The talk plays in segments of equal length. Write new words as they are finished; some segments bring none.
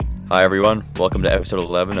Hi everyone, welcome to episode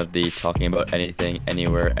 11 of the Talking About Anything,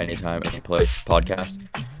 Anywhere, Anytime, Anyplace podcast.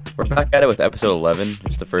 We're back at it with episode 11.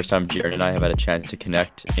 It's the first time Jared and I have had a chance to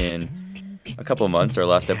connect in a couple of months. Our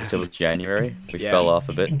last episode was January. We fell off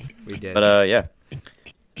a bit. We did.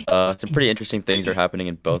 But some pretty interesting things are happening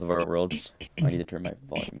in both of our worlds. I need to turn my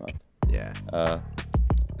volume up. Yeah.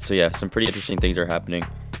 Some pretty interesting things are happening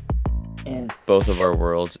in both of our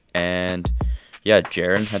worlds. And yeah,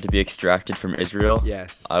 Jaren had to be extracted from Israel.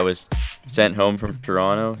 Yes. I was sent home from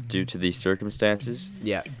Toronto due to the circumstances.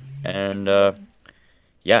 Yeah. And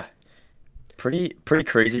pretty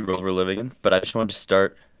crazy world we're living in. But I just wanted to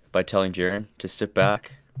start by telling Jaren to sit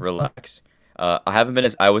back, relax. I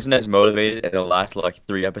wasn't as motivated in the last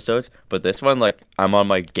 3 episodes, but this one, I'm on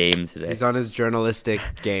my game today. He's on his journalistic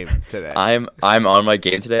game today. I'm on my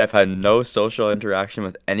game today. I've had no social interaction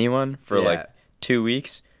with anyone for 2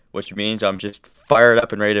 weeks, which means I'm just fired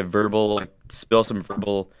up and ready to spill some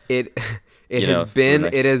verbal. It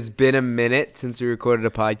has been a minute since we recorded a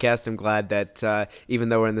podcast. I'm glad that even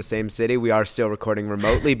though we're in the same city, we are still recording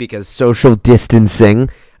remotely because social distancing,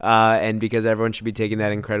 and because everyone should be taking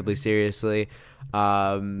that incredibly seriously.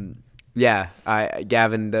 Gavin,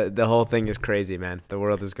 the whole thing is crazy, man. The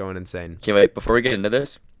world is going insane. Okay, wait, before we get into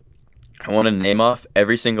this, I want to name off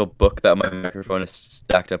every single book that my microphone is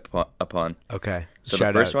stacked up upon. Okay. So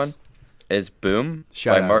the first one is Boom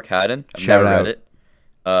Shout by out. Mark Haddon. I've Shout never out. read it.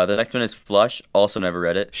 The next one is Flush, also never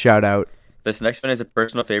read it. Shout out. This next one is a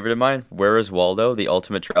personal favorite of mine, Where is Waldo, the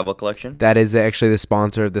Ultimate Travel Collection. That is actually the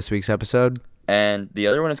sponsor of this week's episode. And the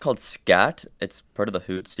other one is called Scat. It's part of the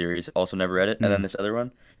Hoot series, also never read it. And then this other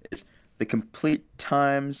one is The Complete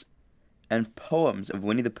Times and Poems of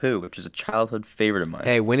Winnie the Pooh, which is a childhood favorite of mine.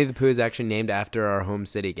 Hey, Winnie the Pooh is actually named after our home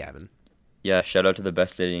city, Gavin. Yeah, shout out to the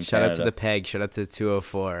best city in Shout Canada. out to the Peg. Shout out to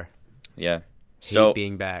 204. Yeah. Hate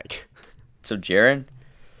being back. So Jaren,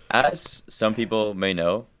 as some people may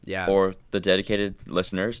know, or the dedicated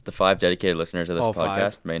listeners, the 5 dedicated listeners of this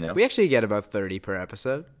podcast may know. We actually get about 30 per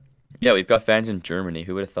episode. Yeah, we've got fans in Germany.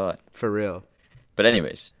 Who would have thought? For real. But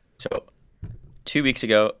anyways, so 2 weeks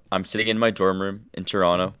ago, I'm sitting in my dorm room in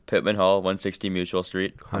Toronto, Pittman Hall, 160 Mutual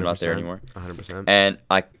Street. I'm not there anymore. 100%. And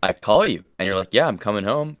I call you, and you're like, yeah, I'm coming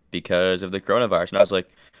home because of the coronavirus. And I was like,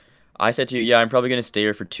 I said to you, yeah, I'm probably going to stay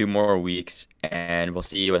here for 2 more weeks, and we'll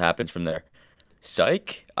see what happens from there.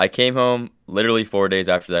 Psych. I came home literally 4 days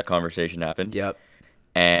after that conversation happened. Yep.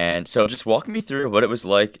 And so just walk me through what it was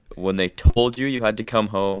like when they told you you had to come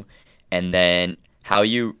home, and then how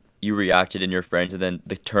you reacted and your friends, and then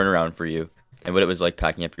the turnaround for you, and what it was like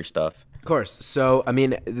packing up your stuff. Of course. So, I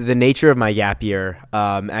mean, the nature of my gap year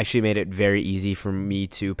actually made it very easy for me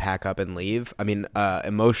to pack up and leave. I mean,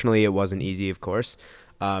 emotionally, it wasn't easy, of course.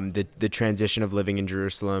 The transition of living in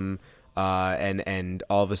Jerusalem and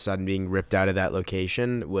all of a sudden being ripped out of that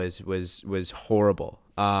location was horrible.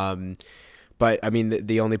 But I mean,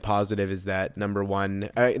 the only positive is that number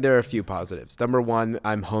one, there are a few positives. Number one,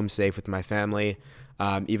 I'm home safe with my family,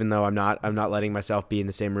 even though I'm not letting myself be in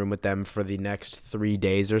the same room with them for the next 3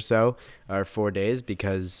 days or so, or 4 days,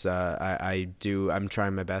 because I'm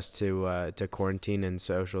trying my best to quarantine and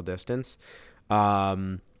social distance.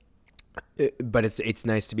 But it's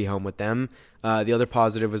nice to be home with them. The other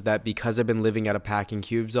positive was that because I've been living out of packing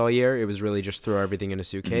cubes all year, it was really just throw everything in a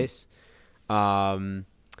suitcase. So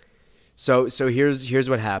here's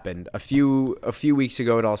what happened. A few weeks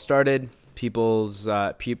ago, it all started. People's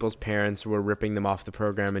parents were ripping them off the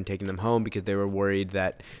program and taking them home because they were worried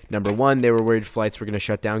that, number one, they were worried flights were going to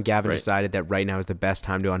shut down. Gavin decided that right now is the best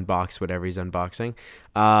time to unbox whatever he's unboxing.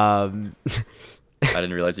 I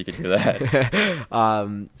didn't realize you could do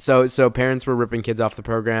that. So parents were ripping kids off the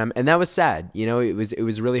program, and that was sad. You know, it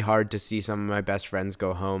was really hard to see some of my best friends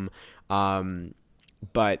go home.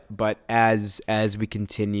 But as we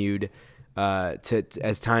continued,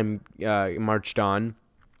 as time marched on,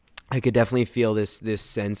 I could definitely feel this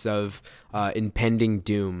sense of impending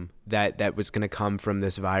doom that was going to come from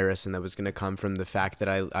this virus, and that was going to come from the fact that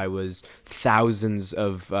I was thousands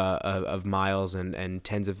of miles and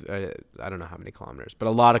tens of I don't know how many kilometers, but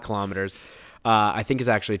a lot of kilometers. I think it's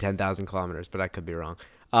actually 10,000 kilometers, but I could be wrong.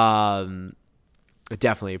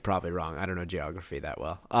 Definitely, probably wrong. I don't know geography that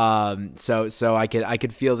well. So I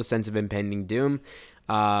could feel the sense of impending doom.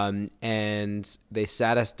 And they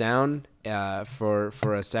sat us down for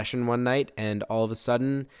a session one night, and all of a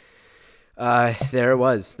sudden, there it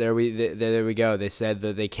was. There we go. They said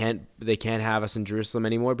that they can't have us in Jerusalem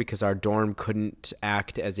anymore because our dorm couldn't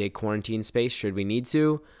act as a quarantine space should we need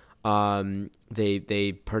to.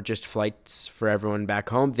 They purchased flights for everyone back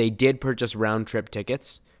home. They did purchase round trip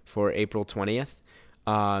tickets for April 20th.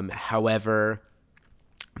 However,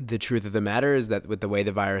 the truth of the matter is that with the way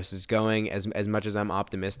the virus is going, as much as I'm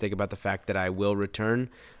optimistic about the fact that I will return,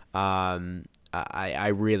 I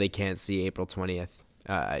really can't see April 20th.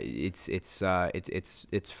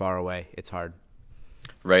 It's far away. It's hard.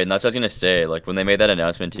 Right, and that's what I was gonna say. Like when they made that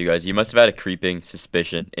announcement to you guys, you must have had a creeping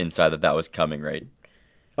suspicion inside that that was coming, right?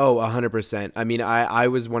 Oh, 100%. I mean, I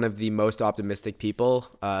was one of the most optimistic people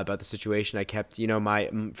about the situation. I kept,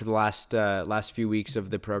 for the last few weeks of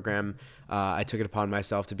the program, I took it upon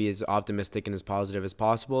myself to be as optimistic and as positive as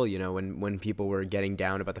possible. When people were getting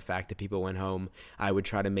down about the fact that people went home, I would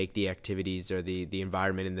try to make the activities or the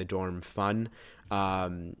environment in the dorm fun.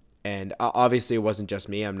 And obviously, it wasn't just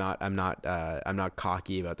me. I'm not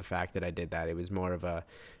cocky about the fact that I did that. It was more of a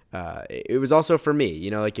it was also for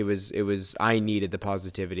me, like it was I needed the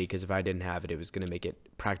positivity, because if I didn't have it, it was going to make it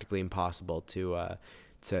practically impossible to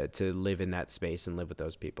live in that space and live with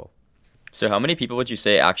those people. So how many people would you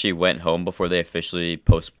say actually went home before they officially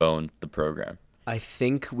postponed the program? I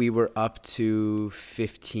think we were up to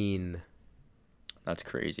 15 That's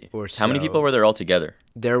crazy. or How many people so. were there all together?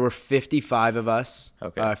 There were 55 of us,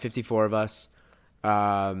 Okay. 54 of us.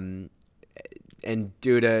 Um, and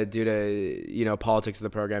due to politics of the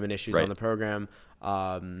program and issues Right. on the program,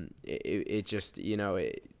 it just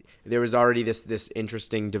there was already this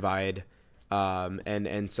interesting divide,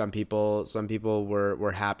 and some people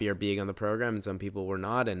were happier being on the program, and some people were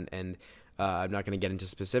not, and I'm not going to get into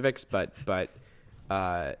specifics, but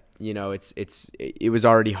it was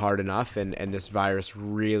already hard enough, and this virus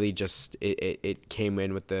really just it came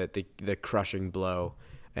in with the crushing blow,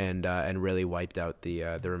 and really wiped out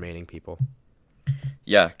the remaining people.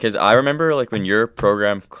 Yeah, because I remember like when your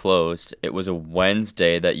program closed, it was a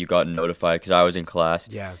Wednesday that you got notified because I was in class.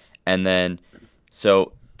 Yeah. And then,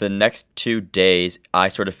 so the next 2 days, I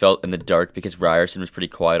sort of felt in the dark because Ryerson was pretty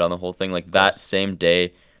quiet on the whole thing. Like that Course. same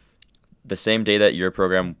day, the same day that your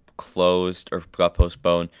program closed or got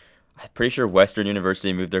postponed, I'm pretty sure Western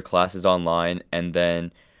University moved their classes online. And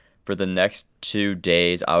then for the next 2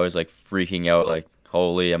 days, I was like freaking out, like,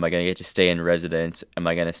 holy, am I going to get to stay in residence? Am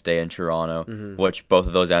I going to stay in Toronto? Which both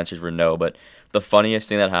of those answers were no. But the funniest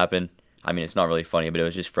thing that happened, I mean, it's not really funny, but it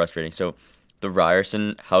was just frustrating. So the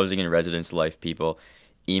Ryerson Housing and Residence Life people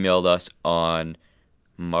emailed us on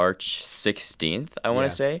March 16th, I want Yeah.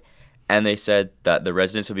 to say. And they said that the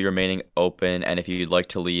residence will be remaining open, and if you'd like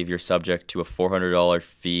to leave, you're subject to a $400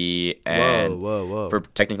 fee Whoa, and whoa, whoa. for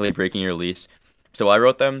technically breaking your lease. So I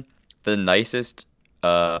wrote them the nicest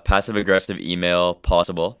passive aggressive email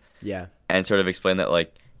possible Yeah. and sort of explained that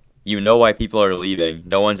like why people are leaving.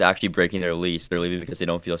 No one's actually breaking their lease. They're leaving because they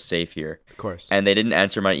don't feel safe here. Of course. And they didn't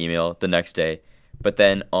answer my email the next day. But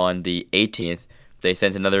then on the 18th, they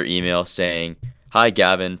sent another email saying, "Hi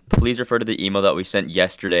Gavin, please refer to the email that we sent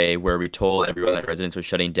yesterday where we told everyone that residence was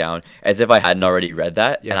shutting down," as if I hadn't already read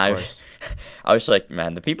that. Yeah, And of I course. I was like,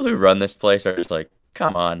 man, the people who run this place are just like,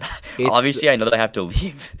 come on. It's Obviously, I know that I have to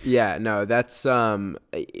leave. Yeah, no, that's there's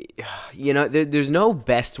no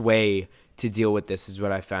best way to deal with this, is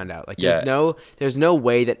what I found out. Like Yeah. there's no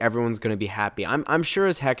way that everyone's going to be happy. I'm sure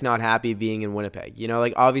as heck not happy being in Winnipeg.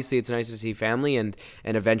 Like obviously it's nice to see family, and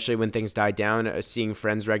eventually when things die down, seeing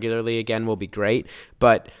friends regularly again will be great.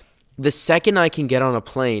 But the second I can get on a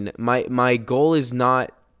plane, my goal is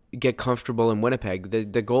not get comfortable in Winnipeg.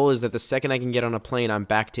 The goal is that the second I can get on a plane, I'm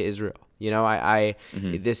back to Israel.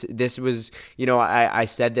 This was, I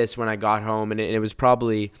said this when I got home, and it was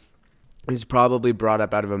probably brought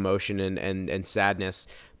up out of emotion and sadness.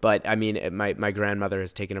 But I mean, my grandmother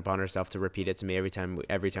has taken upon herself to repeat it to me every time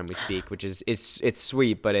we speak, which is it's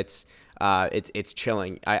sweet, but it's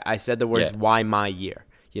chilling. I said the words, Yeah. "Why my year?"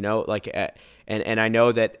 And I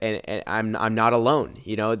know that, and I'm not alone.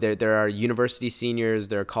 There are university seniors,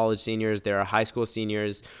 there are college seniors, there are high school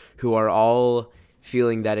seniors who are all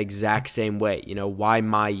feeling that exact same way. Why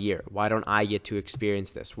my year? Why don't I get to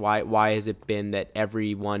experience this? Why has it been that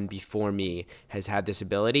everyone before me has had this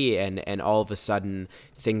ability, and all of a sudden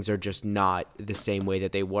things are just not the same way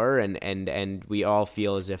that they were, and we all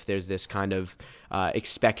feel as if there's this kind of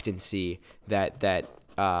expectancy that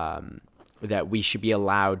we should be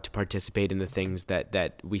allowed to participate in the things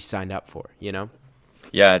that we signed up for.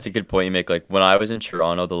 Yeah, it's a good point you make. Like when I was in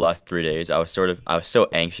Toronto the last 3 days, I was so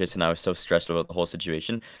anxious and I was so stressed about the whole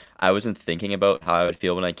situation. I wasn't thinking about how I would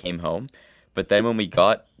feel when I came home. But then when we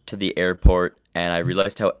got to the airport and I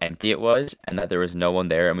realized how empty it was and that there was no one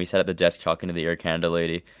there, and we sat at the desk talking to the Air Canada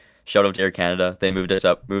lady. Shout out to Air Canada. They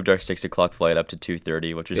moved our 6 o'clock flight up to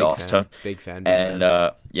 2:30, which was awesome. Big fan.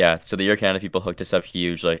 And yeah, so the Air Canada people hooked us up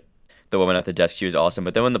huge. Like the woman at the desk, she was awesome.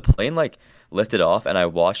 But then when the plane like lifted off and I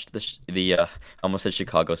watched the I almost said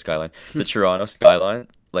Chicago skyline, the Toronto skyline,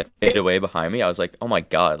 like fade away behind me, I was like, oh my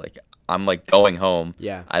God, like I'm like going home.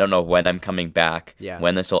 Yeah. I don't know when I'm coming back, Yeah.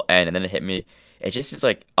 when this will end. And then it hit me. It just is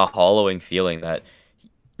like a hollowing feeling that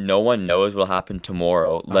no one knows what'll happen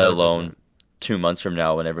tomorrow, let alone 100%. 2 months from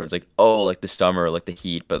now when everyone's like, oh, like the summer, like the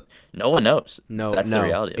heat, but no one knows. No, That's the no,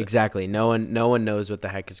 reality of it. exactly. No one knows what the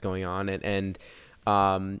heck is going on, and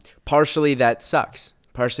partially that sucks.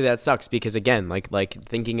 Partially that sucks because again, like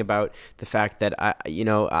thinking about the fact that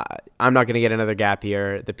I'm not going to get another gap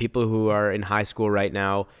year. The people who are in high school right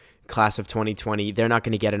now, class of 2020, they're not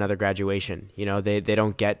going to get another graduation. They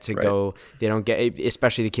don't get to Right. go. They don't get,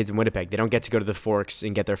 especially the kids in Winnipeg. They don't get to go to the Forks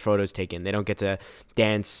and get their photos taken. They don't get to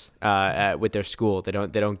dance with their school. They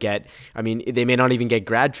don't get. I mean, they may not even get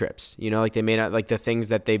grad trips. Like they may not, like the things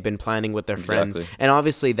that they've been planning with their friends. Exactly. And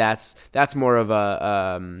obviously, that's more of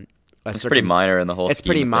It's pretty minor in the whole it's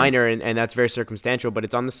scheme pretty of minor, things. and that's very circumstantial, but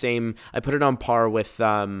it's on the same. I put it on par with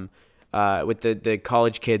the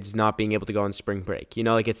college kids not being able to go on spring break.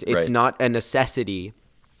 Like it's Right. not a necessity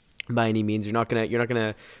by any means. You're not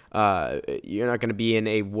gonna be in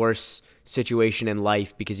a worse situation in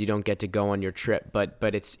life because you don't get to go on your trip. But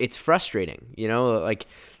it's frustrating. Like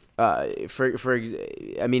I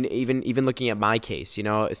mean, even looking at my case,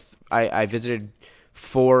 I visited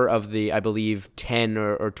 4 of the, I believe, 10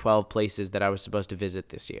 or 12 places that I was supposed to visit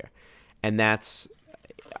this year. And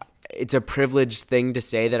it's a privileged thing to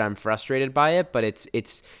say that I'm frustrated by it, but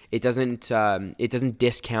it doesn't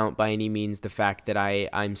discount by any means the fact that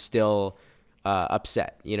I'm still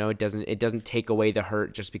upset. It doesn't take away the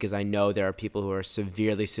hurt just because I know there are people who are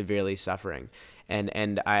severely suffering.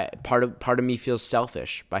 And part of me feels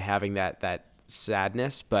selfish by having that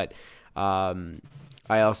sadness, but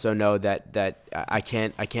I also know that I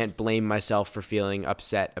can't blame myself for feeling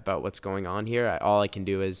upset about what's going on here. All I can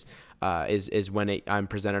do is when I'm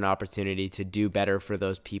presented an opportunity to do better for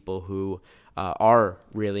those people who are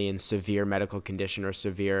really in severe medical condition or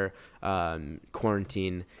severe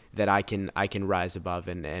quarantine, that I can rise above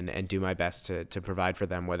and do my best to provide for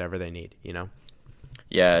them whatever they need.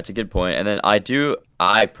 Yeah, it's a good point. And then I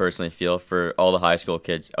personally feel for all the high school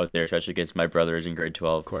kids out there, especially because my brother is in grade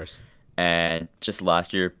 12. Of course. And just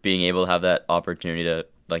last year, being able to have that opportunity to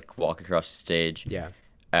like walk across the stage Yeah.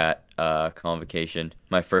 at convocation,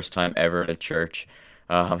 my first time ever at a church.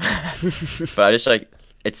 But I just like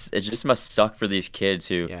it just must suck for these kids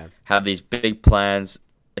who Yeah. have these big plans,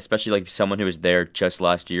 especially like someone who was there just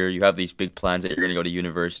last year. You have these big plans that you're gonna go to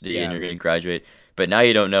university Yeah. and you're gonna graduate, but now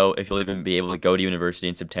you don't know if you'll even be able to go to university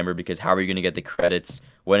in September because how are you gonna get the credits?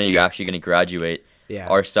 When are you actually gonna graduate? Yeah.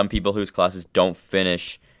 Are some people whose classes don't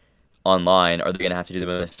finish online, are they gonna have to do them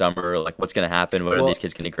in the summer? Like, what's gonna happen? When are Well, these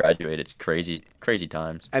kids gonna graduate? It's crazy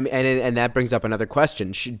times. I mean, and that brings up another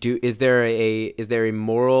question. Is there a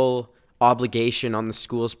moral obligation on the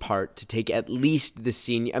school's part to take at least the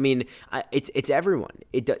senior? I mean, it's everyone.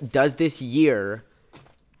 Does this year,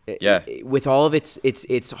 Yeah. with all of its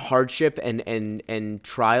hardship and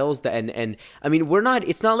trials, and I mean,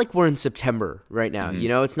 it's not like we're in September right now.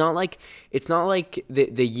 It's not like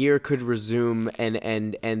the year could resume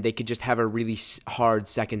and they could just have a really hard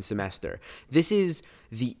second semester. This is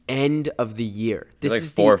the end of the year. This Like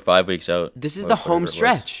is 4 or 5 weeks out. This is the whatever home it was.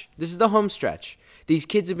 stretch. This is the home stretch. These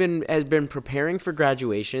kids have been preparing for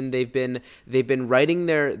graduation. They've been writing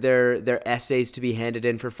their essays to be handed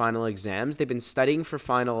in for final exams. They've been studying for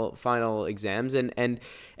final exams, and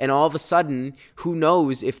all of a sudden, who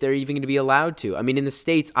knows if they're even going to be allowed to? I mean, in the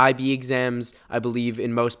States, IB exams, I believe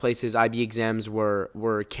in most places, IB exams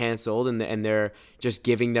were canceled, and they're just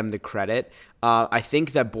giving them the credit. I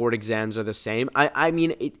think that board exams are the same. I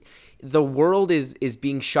mean, the world is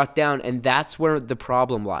being shut down, and that's where the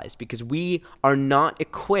problem lies, because we are not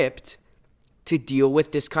equipped to deal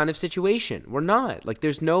with this kind of situation. We're not. Like,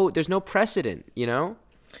 there's no precedent, Yeah,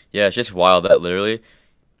 it's just wild that literally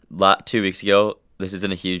 2 weeks ago, this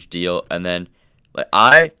isn't a huge deal. And then, like,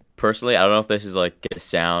 I personally, I don't know if this is like gonna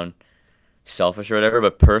sound selfish or whatever,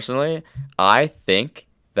 but personally, I think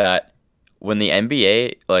that when the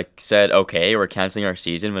NBA like said, okay, we're canceling our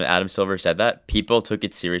season, when Adam Silver said that, people took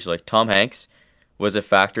it seriously. Like Tom Hanks was a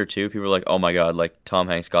factor too. People were like, oh my God, like Tom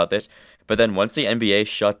Hanks got this. But then once the NBA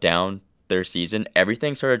shut down their season,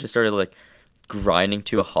 everything started like grinding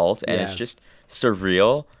to a halt, and it's Yeah. just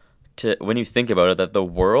surreal to when you think about it that the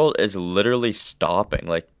world is literally stopping.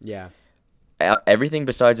 Like Yeah. everything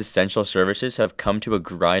besides essential services have come to a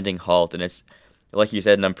grinding halt, and it's like you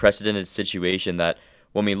said, an unprecedented situation that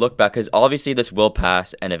when we look back, because obviously this will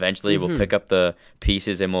pass and eventually we'll pick up the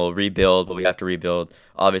pieces and we'll rebuild what we have to rebuild.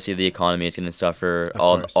 Obviously the economy is going to suffer,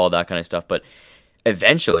 course. all that kind of stuff, but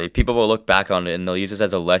eventually people will look back on it and they'll use this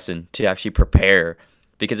as a lesson to actually prepare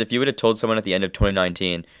Because if you would have told someone at the end of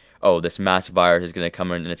 2019, oh, this mass virus is going to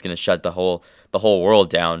come in and it's going to shut the whole world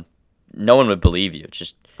down, no one would believe you. It's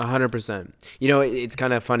just 100%. You know, it's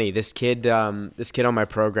kind of funny. This kid on my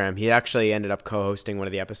program, he actually ended up co-hosting one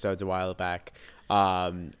of the episodes a while back.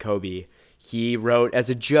 Kobe. He wrote as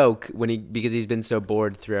a joke because he's been so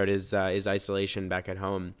bored throughout his isolation back at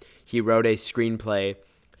home. He wrote a screenplay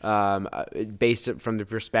based from the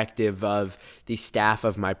perspective of the staff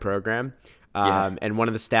of my program. And one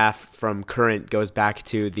of the staff from Current goes back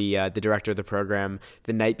to the director of the program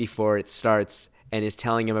the night before it starts and is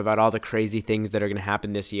telling him about all the crazy things that are going to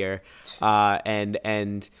happen this year.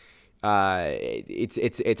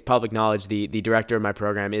 It's public knowledge. The director of my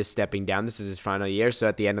program is stepping down. This is his final year. So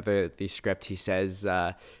at the end of the script, he says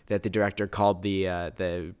that the director called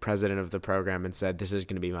the president of the program and said, "This is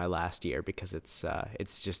going to be my last year because it's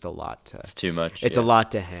just a lot. It's too much. It's a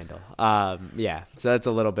lot to handle." So that's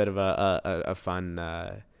a little bit of a fun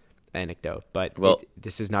anecdote, but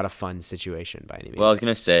this is not a fun situation by any means. Well, I was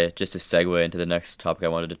gonna say, just to segue into the next topic I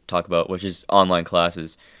wanted to talk about, which is online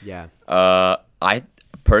classes. Yeah. I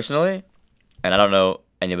personally, and I don't know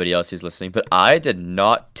anybody else who's listening, but I did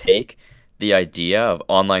not take the idea of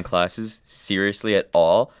online classes seriously at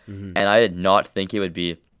all, and I did not think it would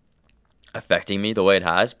be affecting me the way it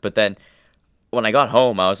has. But then when I got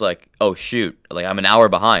home, I was like, oh shoot, like I'm an hour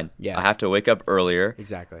behind. Yeah. I have to wake up earlier.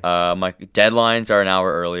 Exactly. My deadlines are an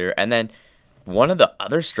hour earlier. And then one of the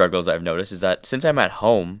other struggles I've noticed is that since I'm at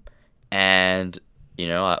home and, you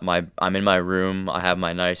know, I'm in my room, I have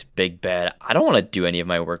my nice big bed, I don't want to do any of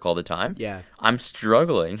my work all the time. Yeah. I'm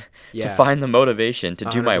struggling to find the motivation to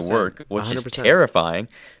do my work, which 100%. is terrifying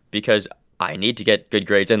because I need to get good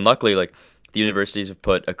grades. And luckily, like, the universities have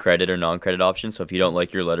put a credit or non-credit option, so if you don't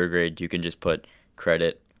like your letter grade, you can just put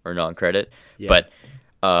credit or non-credit. Yeah. But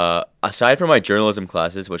aside from my journalism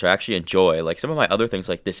classes, which I actually enjoy, like some of my other things,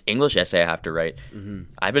 like this English essay I have to write,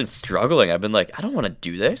 I've been struggling. I've been like, I don't want to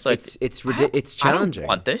do this. Like, it's challenging. I don't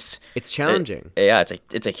want this. It's challenging.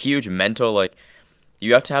 It's a huge mental, like,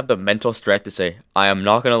 you have to have the mental strength to say, I am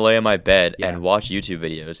not going to lay in my bed and watch YouTube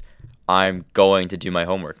videos. I'm going to do my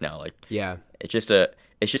homework now. Like, it's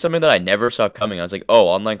just something that I never saw coming. I was like, oh,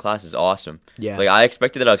 online class is awesome. Yeah. Like, I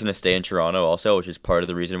expected that I was going to stay in Toronto also, which is part of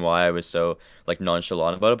the reason why I was so, like,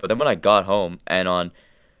 nonchalant about it. But then when I got home and on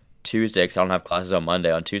Tuesday, because I don't have classes on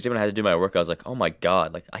Monday, on Tuesday when I had to do my work, I was like, oh my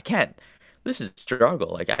God, like, I can't, this is a struggle.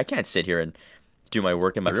 Like, I can't sit here and do my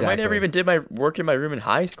work in my room. I never even did my work in my room in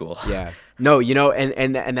high school. Yeah. No, you know,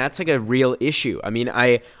 and that's like a real issue. I mean,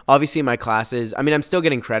 obviously my classes, I mean, I'm still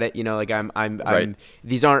getting credit, you know, like I'm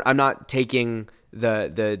not taking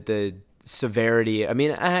the severity. I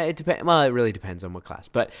mean, it depends. Well, it really depends on what class,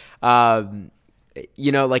 but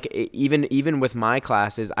you know, like even with my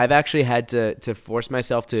classes, I've actually had to force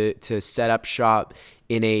myself to set up shop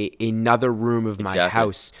in another room of my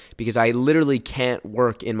house because I literally can't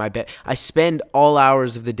work in my bed. I spend all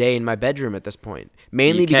hours of the day in my bedroom at this point,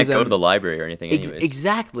 mainly because you can't go to the library or anything.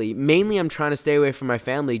 Exactly. Mainly, I'm trying to stay away from my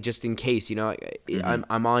family just in case. You know,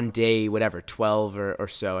 I'm on day 12 or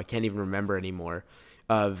so. I can't even remember anymore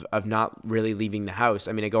of not really leaving the house.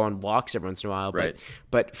 I mean, I go on walks every once in a while,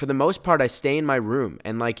 but for the most part, I stay in my room.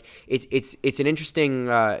 And like it's an interesting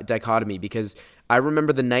dichotomy because I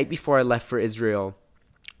remember the night before I left for Israel,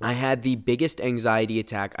 I had the biggest anxiety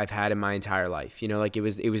attack I've had in my entire life. You know, like it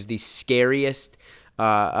was the scariest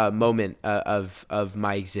moment of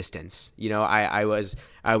my existence. You know, I was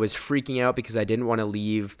freaking out because I didn't want to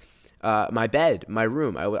leave my bed, my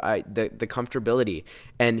room, the comfortability.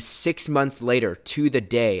 And 6 months later, to the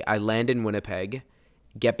day, I land in Winnipeg,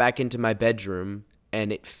 get back into my bedroom,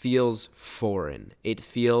 and it feels foreign. It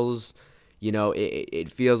feels, you know,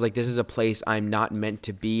 it feels like this is a place I'm not meant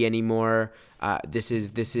to be anymore. This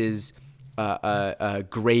is a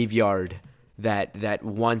graveyard that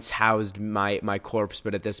once housed my corpse,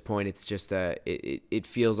 but at this point it's just it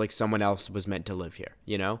feels like someone else was meant to live here,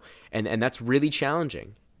 you know, and that's really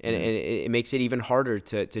challenging, and it makes it even harder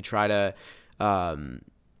to try to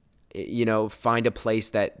you know, find a place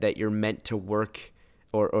that you're meant to work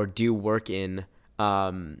or do work in,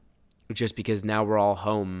 just because now we're all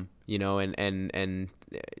home, you know, and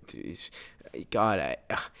God,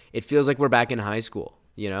 it feels like we're back in high school,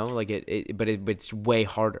 you know, like but it's way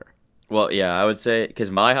harder. Well, yeah, I would say,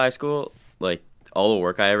 because my high school, like, all the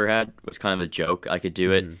work I ever had was kind of a joke. I could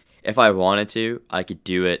do it if I wanted to. I could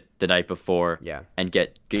do it the night before and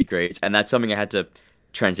get good grades. And that's something I had to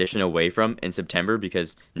transition away from in September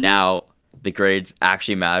because now the grades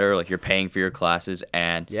actually matter. Like, you're paying for your classes,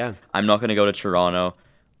 and I'm not going to go to Toronto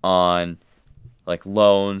on like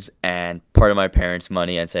loans and part of my parents'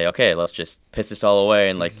 money and say, okay, let's just piss this all away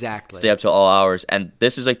and like Exactly. stay up till all hours. And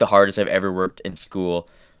this is like the hardest I've ever worked in school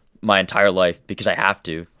my entire life because I have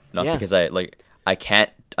to, not Yeah. because I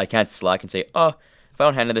can't slack and say, oh, if I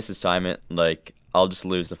don't handle this assignment, like I'll just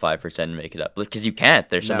lose the 5% and make it up. Because you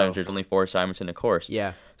can't. No. There's only 4 assignments in a course.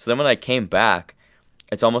 Yeah. So then when I came back,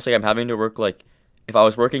 it's almost like I'm having to work like if I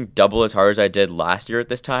was working double as hard as I did last year at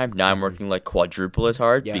this time, now I'm working like quadruple as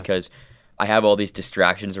hard Yeah. because I have all these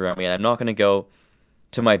distractions around me and I'm not going to go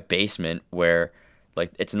to my basement where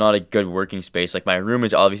like it's not a good working space. Like my room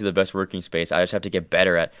is obviously the best working space. I just have to get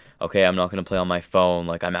better at okay, I'm not going to play on my phone.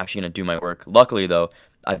 Like I'm actually going to do my work. Luckily though,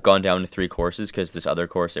 I've gone down to 3 courses because this other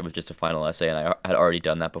course it was just a final essay and I had already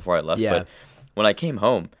done that before I left. Yeah. But when I came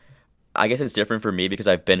home, I guess it's different for me because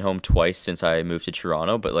I've been home twice since I moved to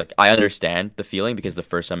Toronto, but like I understand the feeling because the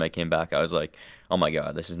first time I came back, I was like, "Oh my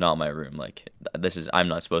God, this is not my room. Like this is I'm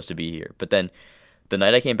not supposed to be here." But then the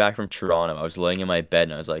night I came back from Toronto, I was laying in my bed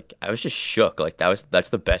and I was like, I was just shook. Like that's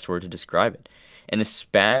the best word to describe it. In a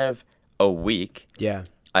span of a week, Yeah.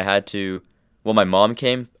 I had to well, my mom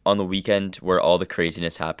came on the weekend where all the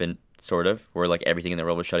craziness happened, sort of, where like everything in the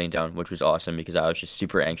world was shutting down, which was awesome because I was just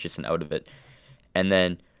super anxious and out of it. And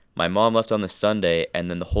then my mom left on the Sunday,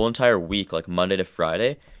 and then the whole entire week, like Monday to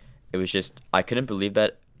Friday, it was just, I couldn't believe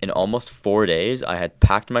that in almost 4 days, I had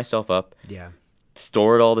packed myself up, Yeah.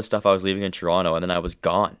 stored all the stuff I was leaving in Toronto, and then I was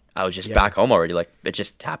gone. I was just Yeah. back home already. Like, it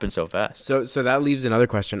just happened so fast. So that leaves another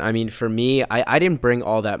question. I mean, for me, I didn't bring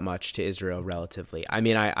all that much to Israel relatively. I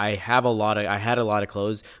mean, I had a lot of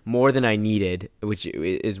clothes, more than I needed, which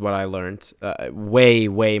is what I learned. Way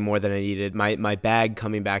more than I needed. My bag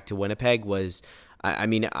coming back to Winnipeg was, I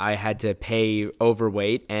mean, I had to pay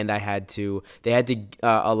overweight, and they had to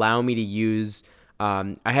allow me to use. So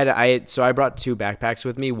I brought 2 backpacks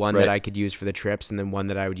with me, one that Right. I could use for the trips, and then one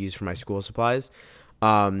that I would use for my school supplies.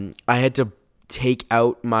 I had to take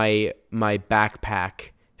out my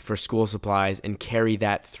backpack for school supplies and carry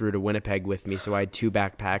that through to Winnipeg with me. So I had 2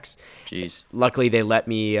 backpacks. Jeez. Luckily, they let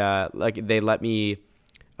me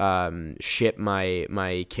ship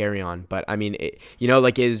my carry on. But I mean,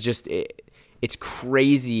 it's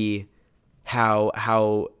crazy how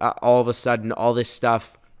all of a sudden all this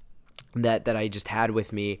stuff that I just had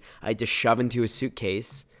with me, I had to shove into a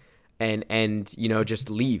suitcase and just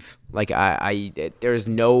leave. Like there's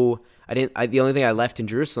no, the only thing I left in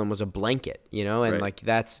Jerusalem was a blanket, and Right. like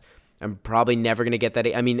I'm probably never going to get that.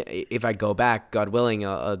 I mean, if I go back, God willing,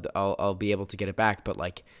 I'll be able to get it back, but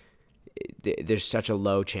like there's such a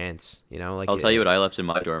low chance, like I'll tell you what I left in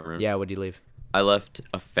my dorm room. Yeah, what do you leave? I left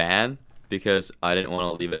a fan because I didn't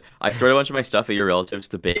want to leave it. I stored a bunch of my stuff at your relatives,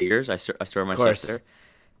 the Bakers. I stored my Of stuff course. there.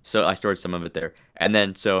 So I stored some of it there. And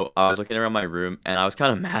then so I was looking around my room and I was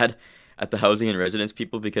kind of mad at the housing and residence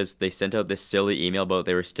people because they sent out this silly email about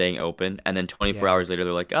they were staying open and then 24 Yeah. hours later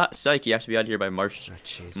they're like, psych, you have to be out here by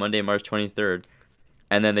Jeez. Monday, March 23rd.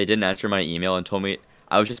 And then they didn't answer my email and told me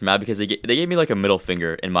I was just mad because they gave me like a middle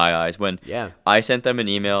finger in my eyes when Yeah. I sent them an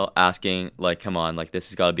email asking like, come on, like this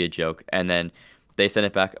has got to be a joke. And then they sent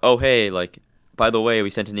it back, oh hey, like by the way, we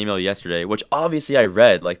sent an email yesterday, which obviously I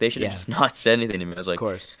read. Like they should have Yeah. just not said anything to me. I was Of like,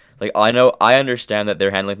 course. I understand that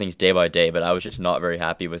they're handling things day by day, but I was just not very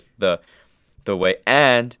happy with the way.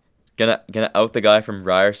 And gonna out the guy from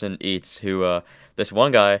Ryerson Eats who this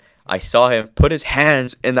one guy I saw him put his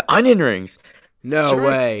hands in the onion rings. No Sure.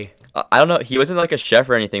 way. I don't know. He wasn't like a chef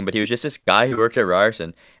or anything, but he was just this guy who worked at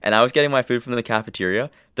Ryerson. And I was getting my food from the cafeteria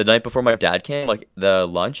the night before my dad came, like the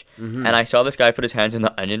lunch. Mm-hmm. And I saw this guy put his hands in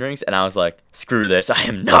the onion rings, and I was like, screw this. I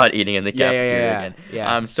am not eating in the Yeah, cafeteria again.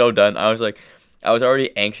 yeah. I'm so done. I was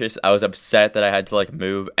already anxious. I was upset that I had to like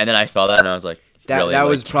move. And then I saw that, and I was like, really? That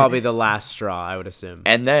was Like- probably the last straw, I would assume.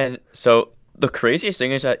 And then, so the craziest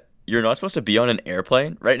thing is that you're not supposed to be on an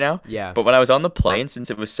airplane right now. Yeah. But when I was on the plane,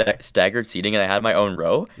 since it was staggered seating and I had my own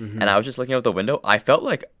row, Mm-hmm. and I was just looking out the window, I felt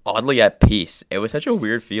like oddly at peace. It was such a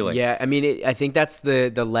weird feeling. Yeah, I mean, I think that's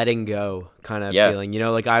the letting go kind of Yeah. feeling.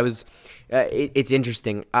 Like I was, it's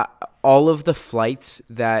interesting. All of the flights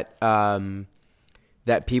that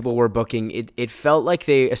that people were booking, it felt like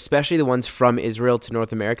especially the ones from Israel to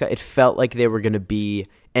North America, it felt like they were going to be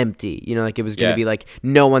empty. Like it was going to Yeah. be like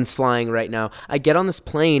no one's flying right now. I get on this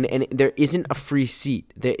plane and there isn't a free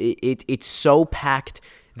seat. It's so packed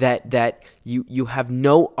that you have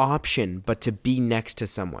no option but to be next to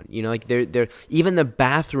someone. Like there even the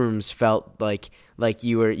bathrooms felt like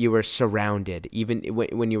you were surrounded even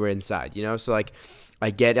when you were inside. So like I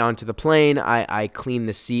get onto the plane, I clean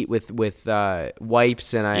the seat with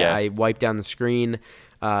wipes and Yeah. I wipe down the screen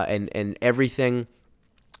and everything.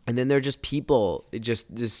 And then there are just people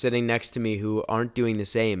just sitting next to me who aren't doing the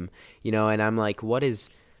same, and I'm like, what is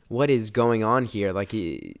going on here? Like,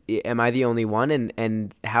 am I the only one?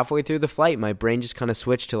 And halfway through the flight, my brain just kind of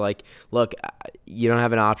switched to like, look, you don't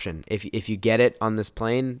have an option. If you get it on this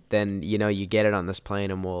plane, then you get it on this plane,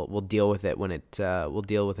 and we'll deal with it when it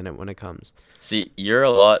comes. See, you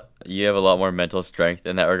have a lot more mental strength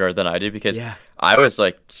in that regard than I do, because I was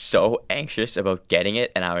like so anxious about getting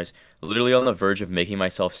it, and I was literally on the verge of making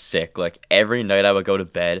myself sick. Like every night I would go to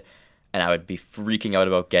bed and I would be freaking out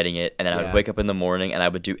about getting it, and then I would wake up in the morning and I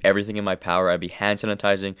would do everything in my power. I'd be hand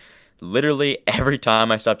sanitizing literally every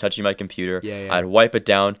time I stopped touching my computer. I'd wipe it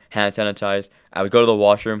down, hand sanitize. I would go to the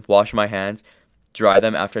washroom, wash my hands, dry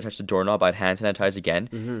them. After I touched the doorknob, I'd hand sanitize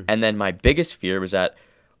again. And then my biggest fear was that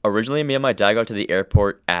originally me and my dad got to the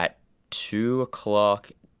airport at 2 o'clock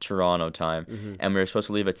Toronto time, and we were supposed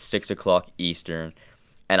to leave at 6 o'clock Eastern.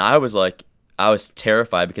 And I was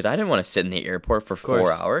terrified because I didn't want to sit in the airport for 4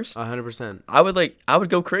 hours. 100%. I would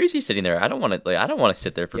go crazy sitting there. I don't want to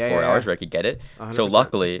sit there for 4 hours where I could get it. 100%. So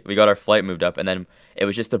luckily we got our flight moved up, and then it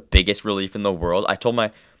was just the biggest relief in the world. I told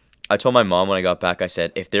my mom when I got back, I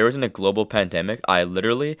said, if there wasn't a global pandemic, I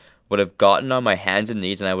literally would have gotten on my hands and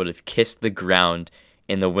knees and I would have kissed the ground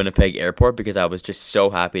in the Winnipeg airport, because I was just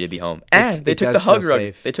so happy to be home. And they took the hug rug.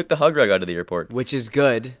 Safe. They took the hug rug out of the airport, which is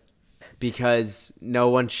good, because no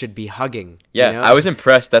one should be hugging. Yeah, I was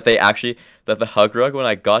impressed that the hug rug, when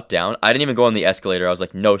I got down, I didn't even go on the escalator. I was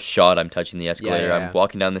like, no shot, I'm touching the escalator. I'm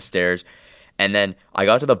walking down the stairs. And then I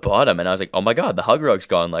got to the bottom and I was like, oh my God, the hug rug's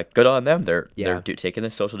gone. Like, good on them. They're taking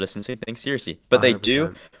the social distancing thing seriously. But 100%. They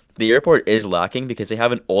do. The airport is lacking because they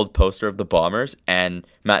have an old poster of the Bombers, and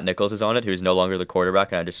Matt Nichols is on it, who's no longer the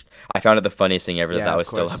quarterback. And I found it the funniest thing ever that was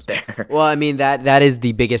still up there. Well, I mean, that is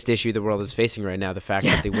the biggest issue the world is facing right now, the fact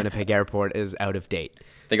that the Winnipeg airport is out of date.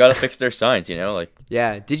 They got to fix their signs, like.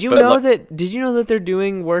 Yeah. Did you know that they're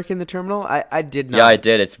doing work in the terminal? I did not. Yeah, I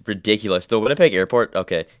did. It's ridiculous. The Winnipeg airport,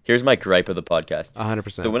 okay, here's my gripe of the podcast.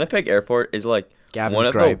 100%. The Winnipeg airport is like Gavin's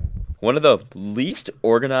gripe. One of the least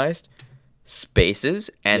organized spaces,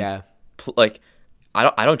 and I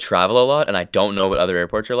don't travel a lot, and I don't know what other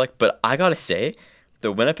airports are like, but I gotta say,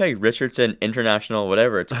 the Winnipeg Richardson International,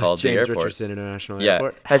 whatever it's called, James the airport, Richardson International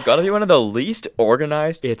Airport, has got to be one of the least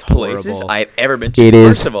organized places I've ever been to. It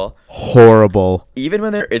First is of all, horrible. Even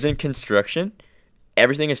when there isn't construction,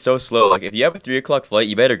 everything is so slow. Like if you have a 3 o'clock flight,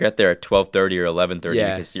 you better get there at 12:30 or 11:30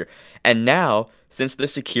 because you're. And now, since the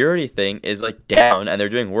security thing is like down and they're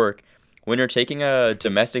doing work, when you're taking a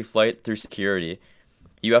domestic flight through security,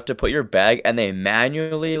 you have to put your bag, and they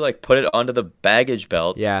manually like put it onto the baggage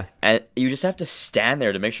belt. Yeah. And you just have to stand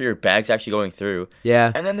there to make sure your bag's actually going through.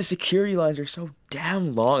 Yeah. And then the security lines are so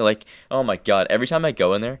damn long. Like, oh my God, every time I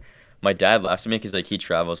go in there, my dad laughs at me because like he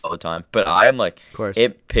travels all the time, but I am like, of course,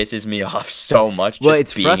 it pisses me off so much. Well,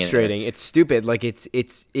 it's frustrating. It's stupid. Like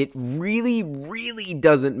it really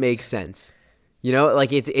doesn't make sense.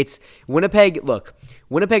 Like it's Winnipeg. Look,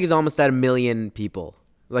 Winnipeg is almost at 1 million people.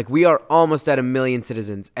 Like we are almost at 1 million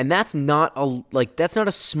citizens, and that's not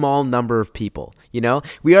a small number of people.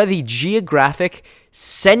 We are the geographic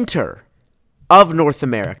center of North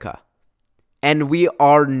America, and we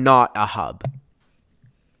are not a hub.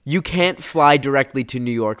 You can't fly directly to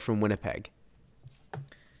New York from Winnipeg.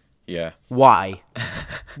 Yeah. Why?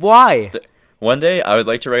 Why? One day I would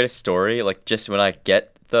like to write a story, like just when I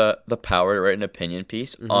get the power to write an opinion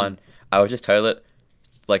piece on, I would just title it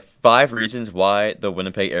like 5 reasons why the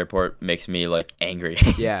Winnipeg airport makes me like angry.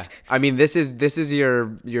 Yeah. I mean, this is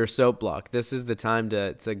your soap block. This is the time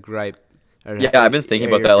to gripe. Yeah, I've been thinking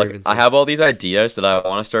about that. Like I have all these ideas that I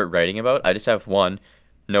want to start writing about. I just have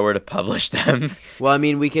nowhere to publish them. Well, I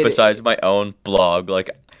mean, we could, besides my own blog, like,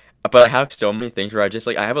 but I have so many things where I just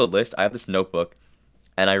like, I have a list, I have this notebook,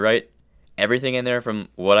 and I write everything in there from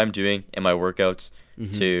what I'm doing in my workouts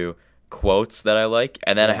to quotes that I like,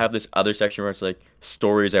 and then I have this other section where it's like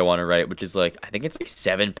stories I want to write, which is like, I think it's like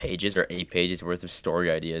 7 pages or 8 pages worth of story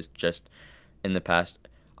ideas just in the past.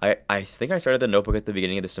 I think I started the notebook at the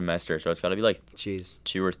beginning of the semester, so it's got to be like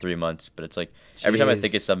 2 or 3 months. But it's like every time I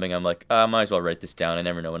think of something, I'm like, I might as well write this down. I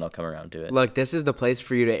never know when I'll come around to it. Look, this is the place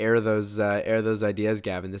for you to air those ideas,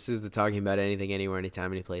 Gavin. This is the Talking About Anything, Anywhere,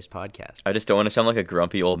 Anytime, Anyplace podcast. I just don't want to sound like a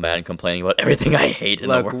grumpy old man complaining about everything I hate in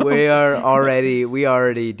the world. Look, we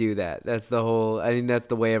already do that. That's the whole. I mean, that's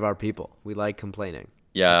the way of our people. We like complaining.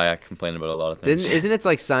 Yeah, I complain about a lot of things. Isn't it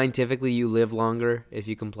like scientifically you live longer if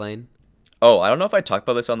you complain? Oh, I don't know if I talked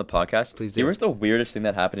about this on the podcast. Please do. Here's the weirdest thing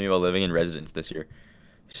that happened to me while living in residence this year.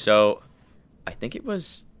 So, I think it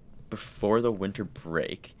was before the winter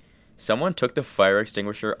break. Someone took the fire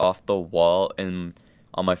extinguisher off the wall on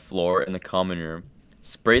my floor in the common room,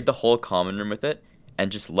 sprayed the whole common room with it,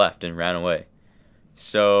 and just left and ran away.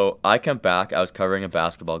 So I come back. I was covering a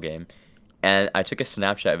basketball game, and I took a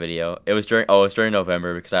Snapchat video. It was during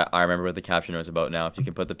November because I remember what the caption was about now. If you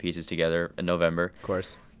can put the pieces together in November. Of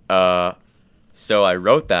course. So I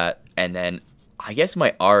wrote that, and then I guess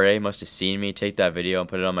my RA must have seen me take that video and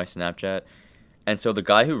put it on my Snapchat. And so the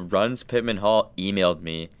guy who runs Pittman Hall emailed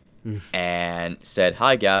me and said,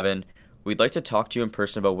 "Hi, Gavin. We'd like to talk to you in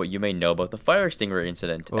person about what you may know about the fire extinguisher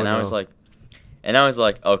incident." Oh, and no. I was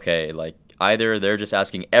like, okay, like either they're just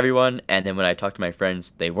asking everyone, and then when I talked to my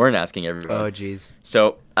friends, they weren't asking everyone. Oh, jeez.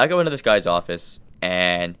 So I go into this guy's office,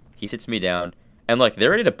 and he sits me down, and like they're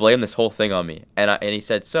ready to blame this whole thing on me. And he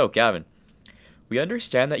said, "So, Gavin, we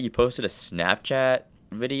understand that you posted a Snapchat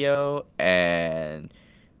video, and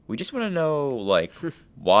we just want to know like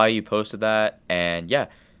why you posted that, and yeah,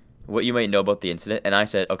 what you might know about the incident." And I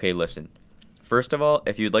said, "Okay, listen. First of all,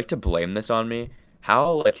 if you'd like to blame this on me,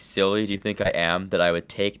 how like silly do you think I am that I would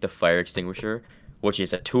take the fire extinguisher, which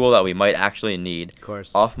is a tool that we might actually need, Of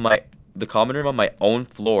course. off the common room on my own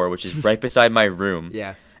floor, which is right beside my room,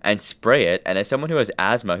 Yeah. and spray it? And as someone who has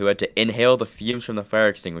asthma, who had to inhale the fumes from the fire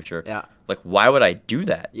extinguisher, Yeah. like why would I do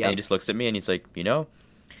that?" Yeah. And he just looks at me and he's like,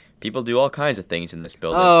 people do all kinds of things in this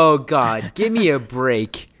building. Oh, God. Give me a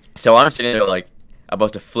break. So I'm sitting there like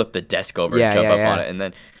about to flip the desk over Yeah, and jump yeah, up yeah. on it, and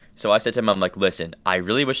then so I said to him, I'm like, "Listen, I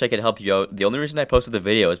really wish I could help you out. The only reason I posted the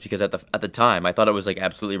video is because at the time I thought it was like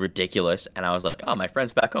absolutely ridiculous, and I was like, oh, my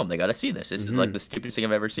friends back home, they gotta see this. This is like the stupidest thing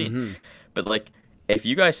I've ever seen. But like, if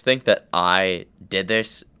you guys think that I did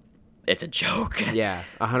this, it's a joke." Yeah,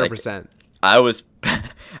 100%. I was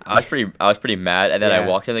I was pretty mad, and then I Yeah.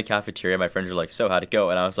 walked in the cafeteria. My friends were like, "So how'd it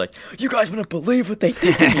go?" And I was like, "You guys wouldn't believe what they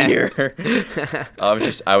did in here."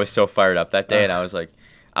 I was so fired up that day, and I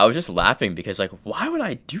was just laughing because like, why would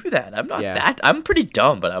I do that? I'm not Yeah. I'm pretty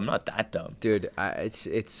dumb, but I'm not that dumb. Dude,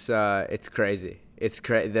 it's crazy.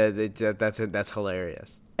 That's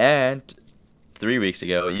hilarious. And 3 weeks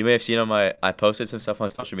ago, you may have seen I posted some stuff on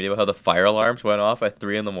social media about how the fire alarms went off at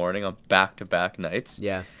 3 a.m. on back-to-back nights.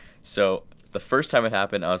 Yeah. So the first time it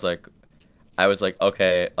happened, I was like,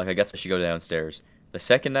 okay, like I guess I should go downstairs. The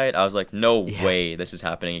second night, I was like, no Yeah. way this is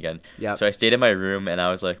happening again. Yep. So I stayed in my room, and I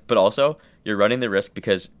was like, but also, you're running the risk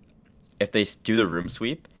because if they do the room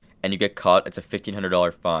sweep and you get caught, it's a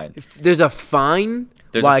 $1,500 fine. There's a fine?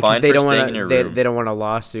 There's Why? a 'Cause fine they for don't staying want in your to. room. They don't want a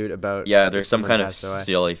lawsuit about. Yeah, there's if some someone kind of passed away.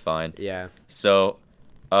 silly fine. Yeah. So,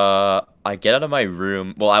 I get out of my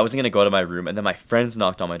room. Well, I wasn't gonna go to my room, and then my friends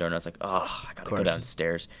knocked on my door, and I was like, oh, I gotta go course.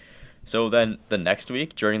 downstairs. So then the next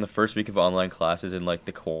week, during the first week of online classes in like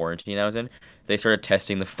the quarantine I was in, they started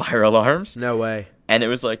testing the fire alarms, No way. and it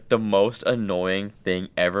was like the most annoying thing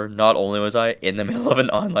ever. Not only was I in the middle of an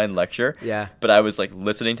online lecture, Yeah. but I was like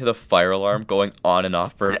listening to the fire alarm going on and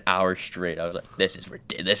off for an hour straight. I was like, this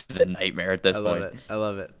is a nightmare at this I point. love it. I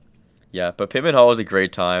love it. Yeah, but Pittman Hall was a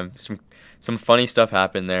great time. Some funny stuff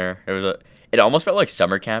happened there. It almost felt like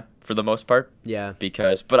summer camp for the most part. Yeah.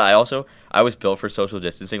 But I was built for social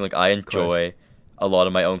distancing. Like I enjoy a lot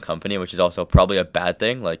of my own company, which is also probably a bad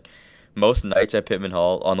thing. Like most nights at Pittman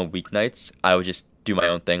Hall on the weeknights, I would just do my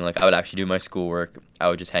own thing. Like I would actually do my schoolwork. I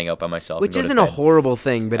would just hang out by myself. Which and go to isn't a bed. horrible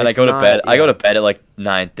thing, but And it's I go not, to bed. I go yeah. to bed at like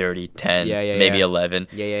 9:30, 10, Yeah, maybe yeah. 11.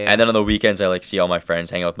 Yeah, yeah, yeah. And then on the weekends, I like see all my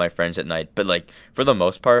friends, hang out with my friends at night. But like for the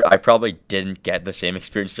most part, I probably didn't get the same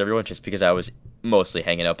experience as everyone, just because I was mostly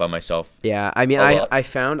hanging out by myself. Yeah, I mean, a lot. I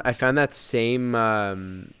found that same.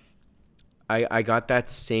 I got that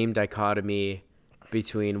same dichotomy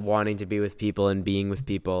between wanting to be with people and being with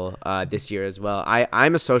people this year as well.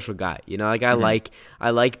 I'm a social guy, you know, like I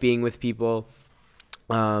like being with people.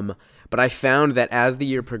 But I found that as the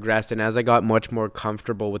year progressed and as I got much more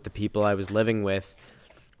comfortable with the people I was living with,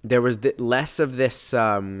 there was less of this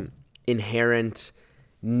inherent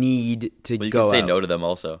need to Well, you go can say out. no to them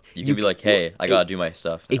also. You You can be like, c- hey, I gotta do my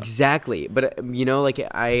stuff now. Exactly. But you know, like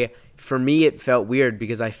for me it felt weird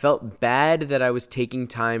because I felt bad that I was taking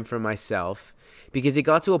time for myself, because it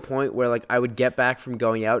got to a point where like I would get back from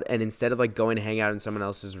going out, and instead of like going to hang out in someone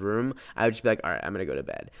else's room, I would just be like, all right, I'm going to go to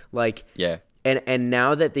bed. Like, Yeah. and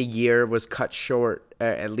now that the year was cut short,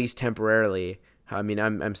 at least temporarily, I mean,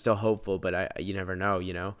 I'm still hopeful, but you never know,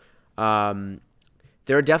 you know.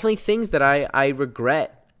 There are definitely things that I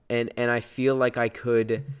regret, and I feel like I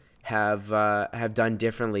could have done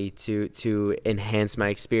differently to enhance my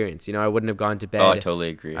experience. You know, I wouldn't have gone to bed. Oh, I totally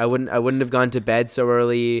agree. I wouldn't have gone to bed so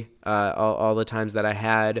early. All the times that I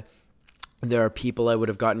had, there are people I would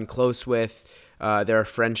have gotten close with. There are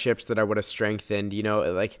friendships that I would have strengthened.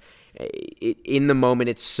 Like in the moment,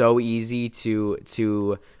 it's so easy to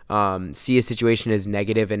see a situation as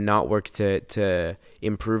negative and not work to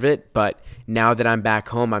improve it. But now that I'm back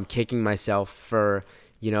home, I'm kicking myself for,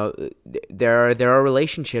 there are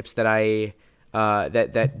relationships that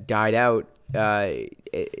that died out, I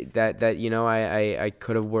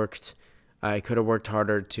could have worked. I could have worked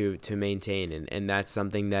harder to maintain, and that's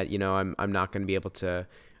something that I'm not going to be able to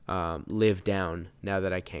live down now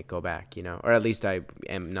that I can't go back, or at least I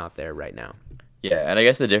am not there right now. Yeah, and I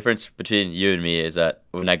guess the difference between you and me is that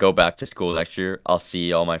when I go back to school next year, I'll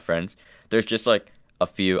see all my friends. There's just like a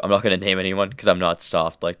few. I'm not gonna name anyone because I'm not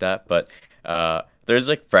soft like that, but there's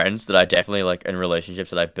like friends that I definitely like in relationships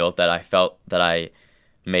that I built that I felt that I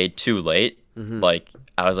made too late. Like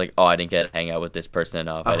I was like, oh, I didn't get to hang out with this person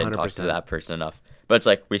enough. I didn't talk to 100%. that person enough. But it's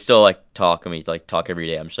like we still like talk and we like talk every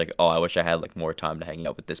day. I'm just like, oh, I wish I had like more time to hang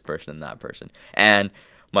out with this person and that person. And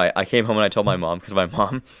I came home and I told my mom because my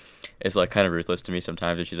mom is like kind of ruthless to me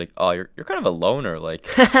sometimes, and she's like, oh, you're kind of a loner. Like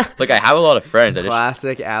like I have a lot of friends.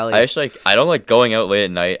 Classic Allie. I just like I don't like going out late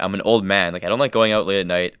at night. I'm an old man. Like I don't like going out late at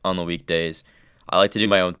night on the weekdays. I like to do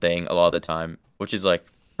my own thing a lot of the time, which is like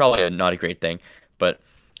probably not a great thing. But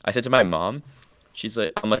I said to my mom,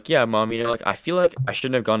 I'm like, yeah, mom, like I feel like I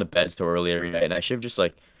shouldn't have gone to bed so early every night, and I should have just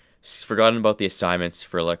like forgotten about the assignments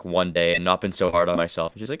for like one day and not been so hard on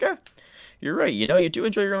myself. And she's like, yeah, you're right. You do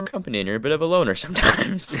enjoy your own company, and you're a bit of a loner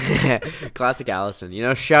sometimes. Classic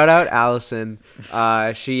Allison. Shout out Allison.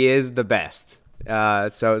 She is the best.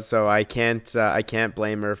 So I can't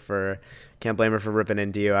blame her for ripping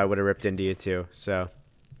into you. I would have ripped into you too. So.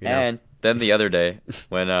 And then the other day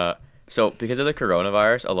when so because of the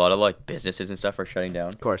coronavirus, a lot of like businesses and stuff are shutting down.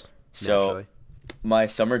 Of course. So Naturally. my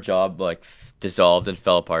summer job like dissolved and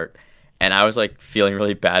fell apart, and I was like feeling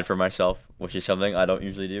really bad for myself, which is something I don't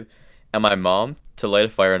usually do. And my mom, to light a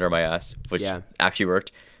fire under my ass, which actually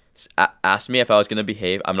worked, asked me if I was gonna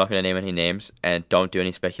behave. I'm not gonna name any names and don't do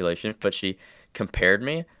any speculation, but she compared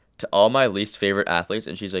me to all my least favorite athletes,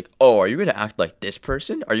 and she's like, "Oh, are you gonna act like this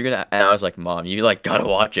person? Are you gonna?" And I was like, "Mom, you like gotta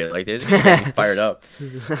watch it. Like this is getting me fired up."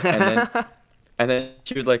 And then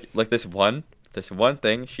she was like this one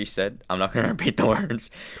thing she said. I'm not gonna repeat the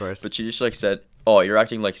words, Of course. but she just like said, "Oh, you're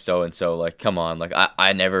acting like so and so. Like, come on. Like,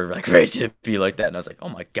 I never like raised you to be like that." And I was like, "Oh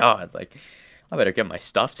my god. Like, I better get my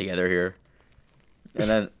stuff together here."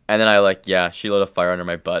 And then I like she lit a fire under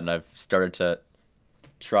my butt, and I've started to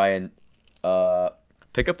try and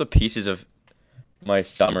pick up the pieces of my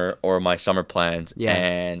summer plans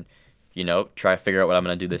and try to figure out what I'm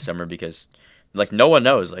gonna do this summer, because like no one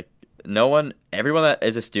knows, like everyone that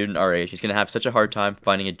is a student our age is gonna have such a hard time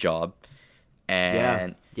finding a job,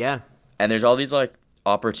 and and there's all these like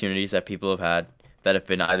opportunities that people have had that have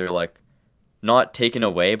been either like not taken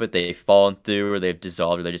away, but they've fallen through, or they've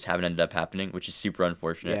dissolved, or they just haven't ended up happening, which is super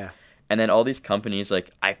unfortunate. And then all these companies,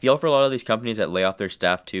 like I feel for a lot of these companies that lay off their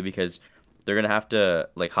staff too, because they're going to have to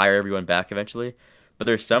like hire everyone back eventually. But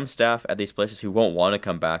there's some staff at these places who won't want to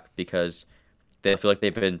come back because they feel like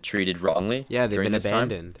they've been treated wrongly. Yeah, they've been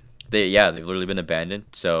abandoned. They've literally been abandoned.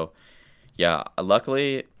 So,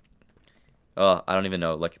 luckily, I don't even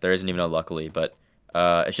know. Like, there isn't even a luckily, but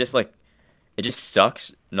it's just like, it just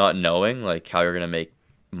sucks not knowing like how you're going to make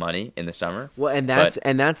money in the summer. Well, and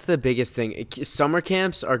that's the biggest thing. Summer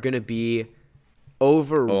camps are going to be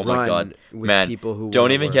overrun with people who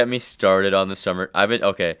don't even get me started on the summer.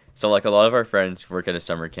 So like a lot of our friends work at a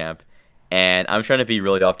summer camp, and I'm trying to be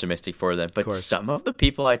really optimistic for them, but some of the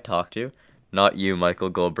people I talk to, not you, Michael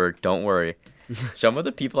Goldberg, don't worry, some of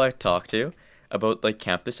the people I talk to about like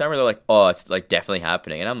camp this summer, they're like, oh, it's like definitely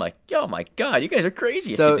happening, and I'm like, oh my god, you guys are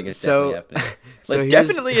crazy if you think it's definitely happening. Like,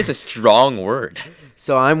 definitely is a strong word.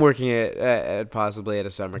 So I'm working at possibly at a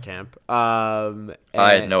summer camp. I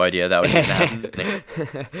had no idea that was happening.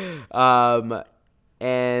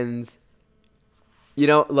 And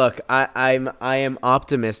look, I am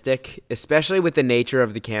optimistic, especially with the nature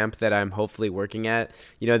of the camp that I'm hopefully working at.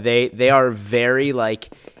 They are very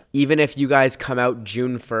like, even if you guys come out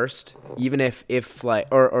June 1st, even if like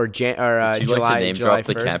or July, do you like to name July drop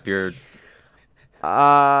the 1st, camp you're?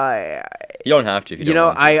 You don't have to. If you don't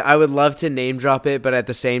want to. I would love to name drop it, but at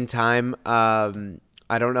the same time,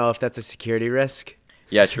 I don't know if that's a security risk.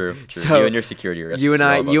 Yeah, true. So you and your security risk. You and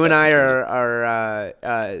I are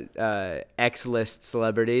X-list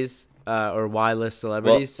celebrities or Y-list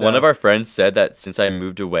celebrities. Well, one of our friends said that since I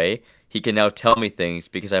moved away, he can now tell me things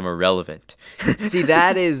because I'm irrelevant. See,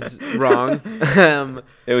 that is wrong.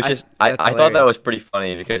 It was just I thought that was pretty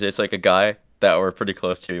funny because it's like a guy that we're pretty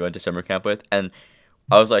close to, we went to summer camp with, and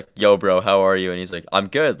I was like, yo bro, how are you? And he's like, I'm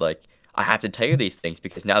good. Like I have to tell you these things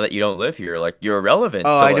because now that you don't live here, like you're irrelevant. Oh,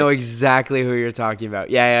 So I like know exactly who you're talking about.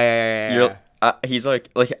 Yeah, yeah, yeah, yeah, you're yeah. he's like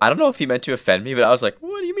I don't know if he meant to offend me, but I was like,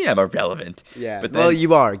 what do you mean I'm irrelevant? Yeah. But Well, then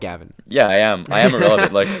you are, Gavin. yeah, I am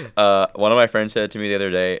irrelevant. Like one of my friends said to me the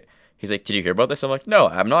other day. He's like, "Did you hear about this?" I'm like, "No,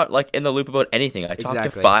 I'm not like in the loop about anything. I talked to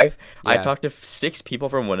Exactly. five. I Yeah. talked to six people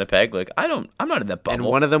from Winnipeg. Like, I'm not in the And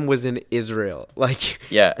bubble." one of them was in Israel. Like,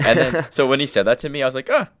 Yeah, and then so when he said that to me, I was like,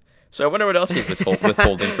 "Ah." So I wonder what else he was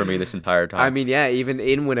withholding from me this entire I time. mean, yeah, even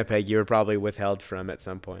in Winnipeg, you were probably withheld from at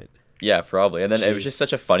some point. Yeah, probably. And then it was just Jeez.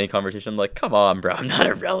 such a funny conversation. I'm like, "Come on, bro, I'm not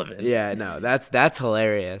irrelevant." Yeah, no, that's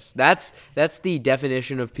hilarious. That's the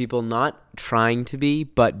definition of people not trying to be,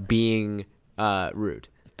 but being rude.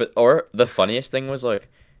 But or the funniest thing was like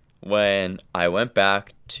when I went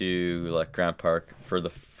back to like Grant Park for the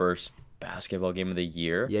first basketball game of the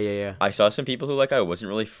year. Yeah, yeah, yeah. I saw some people who like I wasn't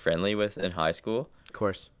really friendly with in high school. Of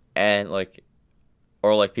course. And like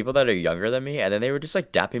or like people that are younger than me, and then they were just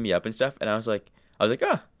like dapping me up and stuff, and I was like,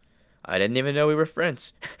 oh, I didn't even know we were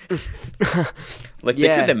friends. Like they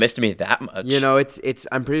couldn't Yeah. have missed me that much. You know, it's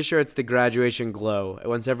I'm pretty sure it's the graduation glow.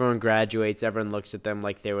 Once everyone graduates, everyone looks at them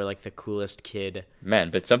like they were like the coolest kid.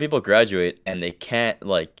 Man, but some people graduate and they can't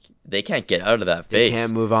get out of that They phase.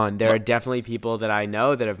 can't move on. There My- are definitely people that I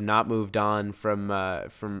know that have not moved on from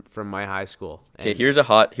my high school. Okay, And here's a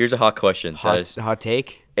hot question. That hot is, hot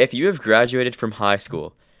take. if you have graduated from high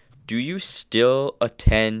school, do you still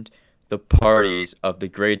attend the parties of the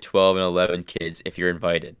grade 12 and 11 kids if you're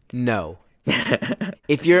invited? No.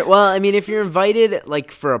 If you're if you're invited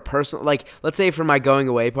like for a personal, like let's say for my going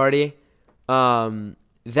away party,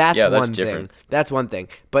 that's Yeah, that's one different. thing. That's one thing.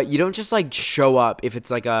 But you don't just like show up if it's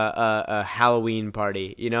like a Halloween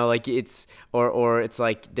party, you know, like it's or it's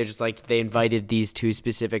like they're just like they invited these two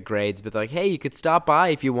specific grades, but they're like, hey, you could stop by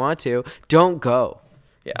if you want to. Don't go.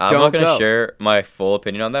 Yeah, I'm Don't not gonna go. share my full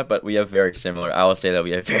opinion on that, but we have very similar. I will say that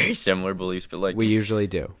we have very similar beliefs. But like We usually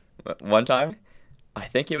do. one time, I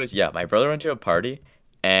think it was my brother went to a party,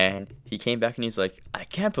 and he came back and he's like, I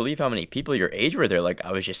can't believe how many people your age were there. Like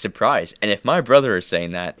I was just surprised. And if my brother is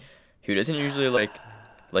saying that, who doesn't usually like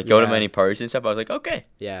go to Yeah. many parties and stuff, I was like, okay,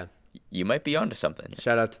 Yeah. you might be onto something.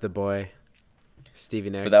 Shout out to the boy,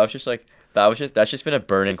 Stevie Nicks. But that was just like that's just been a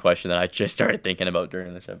burning question that I just started thinking about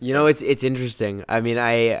during this episode. You know, it's interesting. I mean,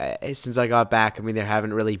 I since I got back, I mean, there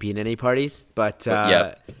haven't really been any parties, but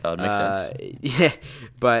yeah, that would make sense. yeah,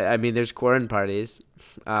 but I mean, there's Quaren parties,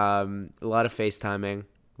 a lot of FaceTiming,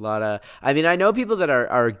 a lot of. I mean, I know people that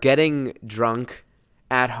are getting drunk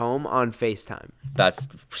at home on FaceTime. That's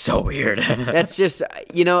so weird. That's just,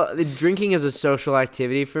 you know, the drinking is a social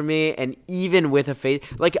activity for me, and even with a face,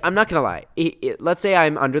 like I'm not gonna lie. Let's say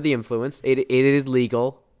I'm under the influence. It is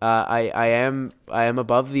legal. I am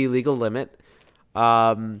above the legal limit.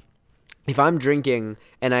 If I'm drinking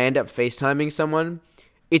and I end up FaceTiming someone,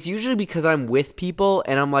 it's usually because I'm with people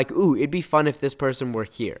and I'm like, ooh, it'd be fun if this person were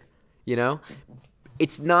here. You know,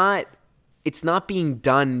 it's not being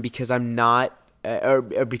done because I'm not. Or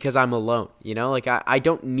because I'm alone, you know, like I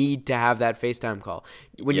don't need to have that FaceTime call.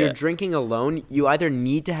 When Yeah. you're drinking alone, you either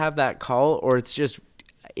need to have that call or it's just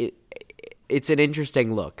it's an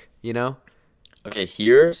interesting look, you know. Okay,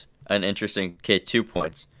 here's an interesting. Okay, 2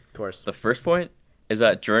 points. Of course. The first point is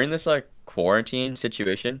that during this like quarantine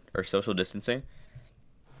situation or social distancing,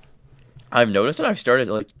 I've noticed that I've started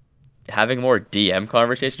like having more DM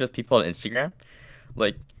conversations with people on Instagram.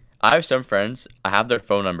 Like I have some friends, I have their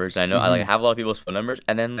phone numbers. I know I have a lot of people's phone numbers,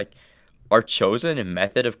 and then like our chosen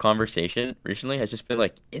method of conversation recently has just been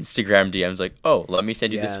like Instagram DMs. Like, oh, let me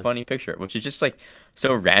send you this Yeah. funny picture, which is just like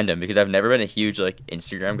so random because I've never been a huge like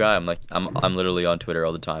Instagram guy. I'm literally on Twitter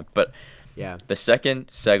all the time. But Yeah. the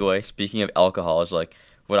second segue, speaking of alcohol, is like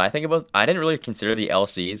when I think about, I didn't really consider the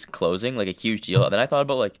LCs closing like a huge deal. And then I thought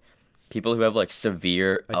about like people who have like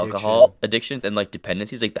severe alcohol addictions and like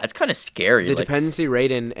dependencies. Like that's kind of scary. The Like, dependency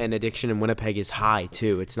rate and addiction in Winnipeg is high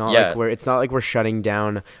too. It's not Yeah. like we're shutting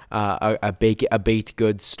down a baked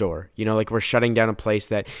goods store. You know, like we're shutting down a place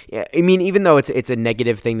that, I mean, even though it's a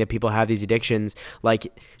negative thing that people have these addictions,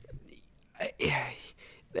 like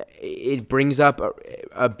it brings up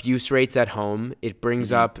abuse rates at home. It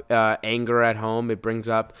brings up anger at home. It brings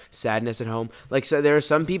up sadness at home. Like, so there are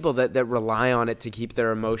some people that rely on it to keep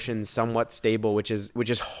their emotions somewhat stable, which is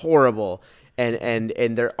horrible. And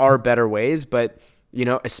there are better ways, but you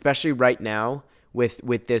know, especially right now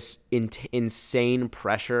with this insane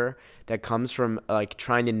pressure that comes from like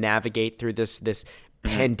trying to navigate through this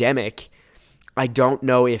pandemic, I don't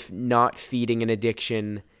know if not feeding an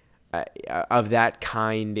addiction of that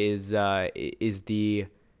kind is the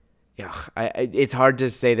It's hard to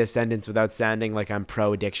say this sentence without sounding like I'm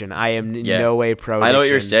pro addiction. I am in Yeah. no way pro I addiction. know what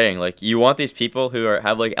you're saying. Like, you want these people who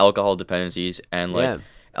have like alcohol dependencies and like Yeah,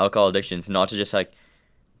 alcohol addictions not to just like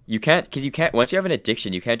because you can't once you have an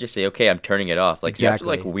addiction, you can't just say, okay, I'm turning it off. Like, you have to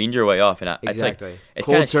like exactly. wean your way off, and Exactly. it's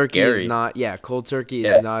kind Cold of turkey is scary. not. Yeah, cold turkey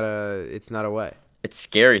is Yeah, not a. It's not a way. it's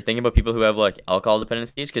scary thinking about people who have like alcohol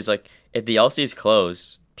dependencies because like if the LCs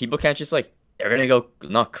close, people can't just like they're gonna go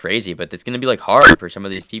not crazy, but it's gonna be like hard for some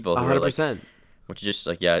of these people A who are hundred like, percent. which is just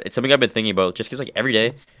like yeah, it's something I've been thinking about just because like every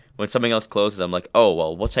day when something else closes, I'm like, oh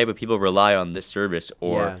well, what type of people rely on this service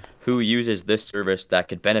or Yeah. who uses this service that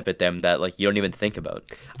could benefit them that like you don't even think about.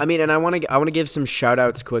 I mean, and I want to give some shout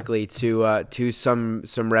outs quickly to some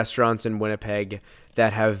restaurants in Winnipeg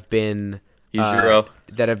that have been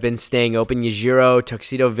Yujiro, staying open. Yajiro,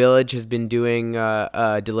 Tuxedo Village has been doing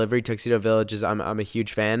delivery. Tuxedo Village is I'm a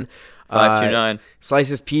huge fan. 529.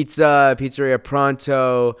 Slices Pizza, Pizzeria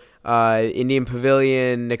Pronto, Indian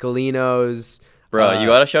Pavilion, Nicolino's. Bro, you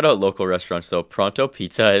gotta shout out local restaurants though. Pronto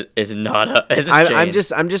Pizza is not a is a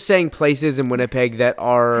chain. I'm just saying places in Winnipeg that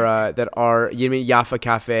are you mean Jaffa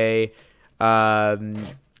Cafe,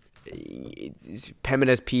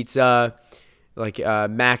 Pemina's Pizza, like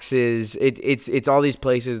Max's. It's all these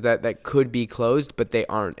places that could be closed, but they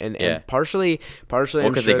aren't. And Yeah. and partially Well, I'm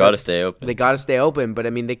because sure they gotta stay open. they got to stay open. But I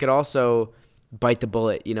mean, they could also bite the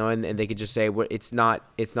bullet, and they could just say it's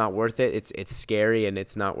not worth it. It's scary and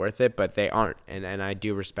it's not worth it, but they aren't. And I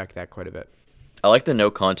do respect that quite a bit. I like the no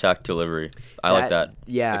contact delivery. I like that.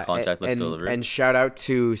 Yeah, The contactless and delivery. and shout out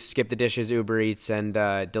to Skip the Dishes, Uber Eats, and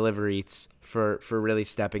Deliver Eats for really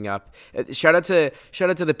stepping up. Shout out to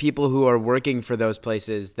the people who are working for those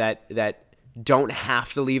places that don't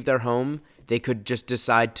have to leave their home. They could just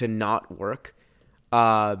decide to not work,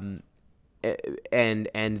 and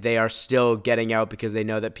they are still getting out because they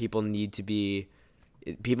know that people need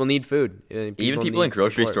food. Even people in need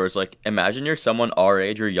grocery support. stores, like imagine you're someone our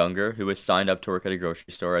age or younger who is signed up to work at a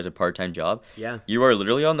grocery store as a part-time job. Yeah. You are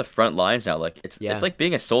literally on the front lines now. Like Yeah. it's like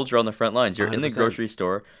being a soldier on the front lines. You're in the 100%. grocery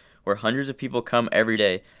store where hundreds of people come every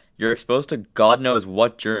day. You're exposed to God knows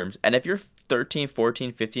what germs. And if you're 13,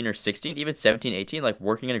 14, 15 or 16, even 17, 18 like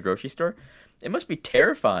working in a grocery store, it must be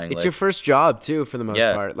terrifying. It's like, your first job too, for the most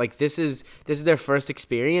Yeah. part. Like this is their first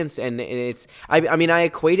experience, and it's. I mean, I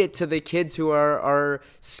equate it to the kids who are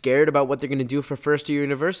scared about what they're going to do for first year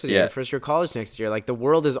university Yeah. or first year college next year. Like the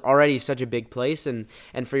world is already such a big place, and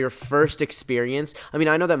for your first experience. I mean,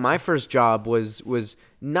 I know that my first job was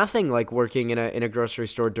nothing like working in a grocery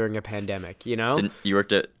store during a pandemic. You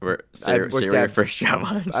worked at I say worked your at- first job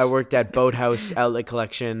was. I worked at Boathouse Outlet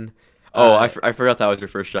Collection. Oh, I forgot that was your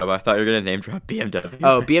first job. I thought you were gonna name drop BMW.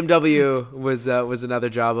 Oh, BMW was another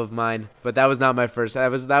job of mine, but that was not my first.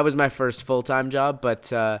 That was my first full-time job,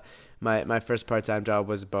 but my first part-time job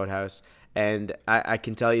was Boathouse, and I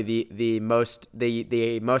can tell you the most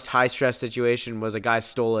high stress situation was a guy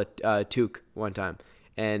stole a toque one time,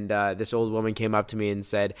 and this old woman came up to me and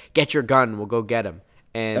said, "Get your gun, we'll go get him."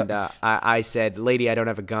 And I said, "Lady, I don't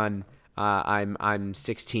have a gun. I'm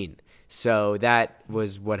 16." So that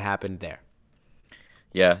was what happened there.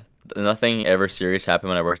 Yeah, nothing ever serious happened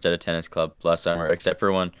when I worked at a tennis club last summer, except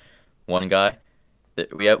for one guy.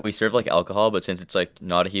 We serve like alcohol, but since it's like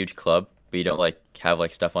not a huge club, we don't like have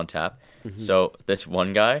like stuff on tap. So this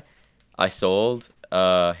one guy, I sold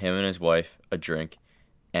him and his wife a drink,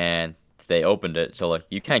 and they opened it. So like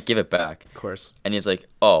you can't give it back. Of course. And he's like,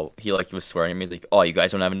 oh, he was swearing at me. He's like, oh, you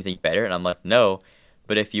guys don't have anything better? And I'm like, no.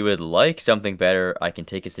 But if you would like something better, I can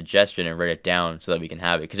take a suggestion and write it down so that we can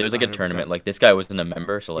have it. Because it was like a 100%. tournament. Like, this guy wasn't a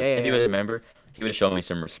member. So, like, Yeah, if he yeah, was yeah. a member, he would have shown me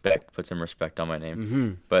some respect, put some respect on my name. Mm-hmm.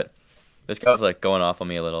 But this guy was, like, going off on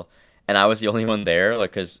me a little. And I was the only one there, like,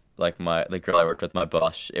 because, like, the girl I worked with, my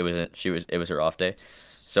boss, it was her off day.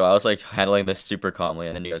 So I was, like, handling this super calmly.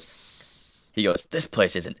 And then he goes, this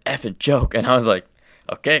place is an effing joke. And I was like,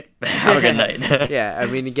 okay, have a good night. Yeah, I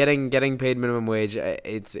mean, getting paid minimum wage,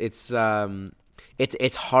 it's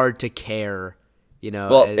hard to care,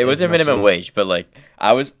 Well, it as wasn't much minimum as- wage, but like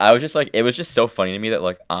I was just like it was just so funny to me that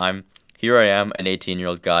like I am an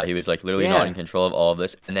 18-year-old guy who was like literally not Yeah. in control of all of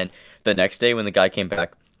this, and then the next day when the guy came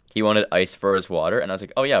back, he wanted ice for his water, and I was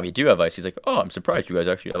like, oh yeah, we do have ice. He's like, oh, I'm surprised you guys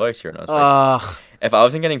actually have ice here, and I was like, Ugh. if I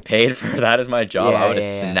wasn't getting paid for that as my job, Yeah, I would have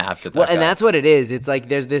yeah, yeah. snapped at that Well, guy. and that's what it is. It's like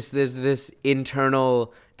there's this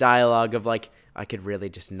internal dialogue of like I could really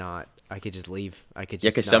just not. I could just leave. I could Yeah,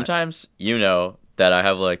 just because not. sometimes that I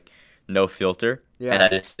have like no filter, Yeah. and I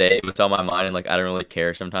just say what's on my mind, and like I don't really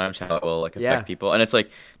care sometimes how it will like affect Yeah. people, and it's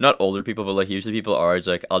like not older people, but like usually people our age,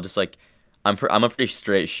 like I'm a pretty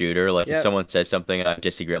straight shooter. Like if Yeah. someone says something and I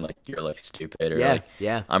disagree, I'm like, you're like stupid, or Yeah. like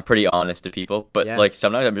Yeah. I'm pretty honest to people. But Yeah. like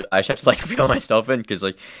sometimes I just have to like reel myself in because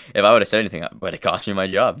like if I would have said anything, it would have cost me my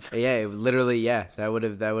job. Yeah. Literally. Yeah. That would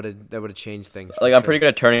have changed things for Like I'm pretty sure.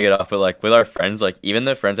 good at turning it off. But like with our friends, like even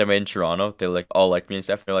the friends I made in Toronto, they like all like me and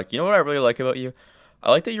stuff. They're like, you know what I really like about you? I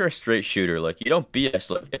like that you're a straight shooter. Like you don't BS.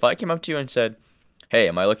 Like if I came up to you and said, hey,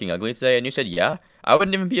 am I looking ugly today? And you said, yeah, I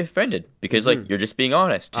wouldn't even be offended because like you're just being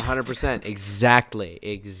honest. 100%. Exactly.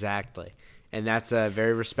 Exactly. And that's a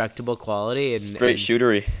very respectable quality Straight and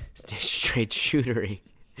shootery. straight shootery.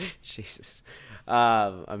 Jesus.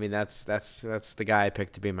 I mean that's the guy I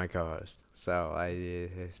picked to be my co-host. So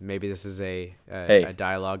maybe this is Hey. a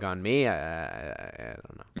dialogue on me. I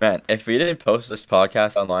don't know. Man, if we didn't post this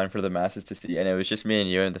podcast online for the masses to see and it was just me and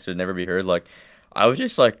you and this would never be heard, like I would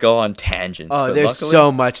just like go on tangents. Oh, But there's luckily,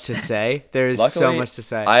 so much to say. There's so luckily, much to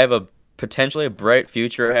say. I have a potentially a bright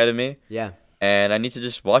future ahead of me, Yeah. and I need to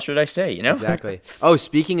just watch what I say, you know? Exactly. Oh,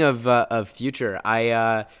 speaking of future,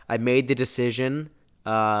 I made the decision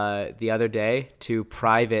the other day to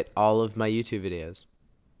private all of my YouTube videos.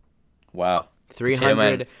 Wow. Potato 300.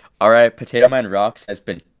 Man. All right, Potato Man Rocks has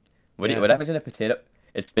been. Yeah. What happens in a potato?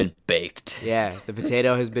 It's been baked. Yeah, the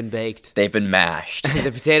potato has been baked. They've been mashed.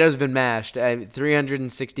 The potato's been mashed.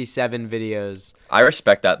 367 videos. I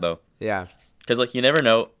respect that though, Yeah. because like you never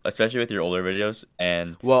know, especially with your older videos,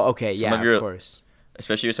 and Well, okay, Some yeah, of your- of course.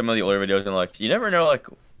 especially with some of the older videos, and like you never know like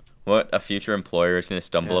what a future employer is gonna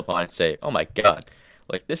stumble Yeah. upon and say, oh my god,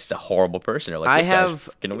 like this is a horrible person, or like I this have-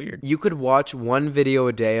 guy's freaking weird. You could watch one video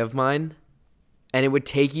a day of mine, and it would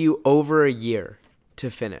take you over a year to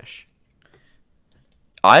finish.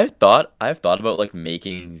 I've thought about like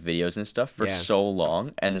making videos and stuff for Yeah. so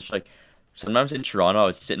long, and it's like sometimes in Toronto I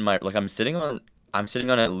would sit in my like I'm sitting on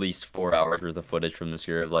at least 4 hours worth of footage from this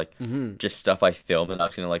year of like just stuff I filmed, and I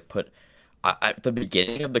was gonna like put at the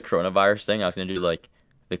beginning of the coronavirus thing I was gonna do like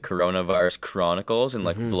the coronavirus chronicles and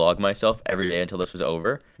like vlog myself every day until this was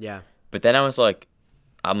over. Yeah. But then I was like,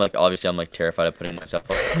 obviously I'm like terrified of putting myself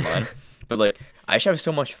up online, but like I just have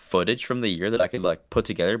so much footage from the year that I could like put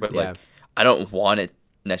together, but Yeah. like I don't want it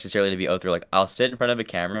necessarily to be out there. Like I'll sit in front of a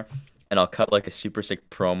camera and I'll cut like a super sick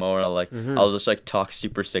promo, and I'll just like talk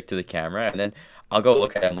super sick to the camera, and then I'll go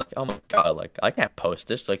look at it. I'm like, oh my god, like I can't post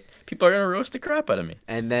this. Like people are gonna roast the crap out of me.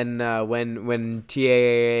 And then when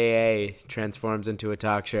TAAA transforms into a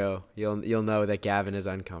talk show, you'll know that Gavin is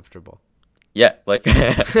uncomfortable. Yeah, like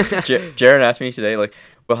Jaron asked me today, like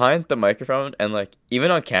behind the microphone and like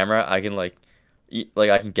even on camera, I can like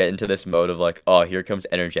I can get into this mode of like, oh, here comes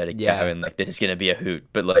energetic Yeah. Gavin, like this is gonna be a hoot.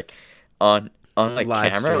 But like on like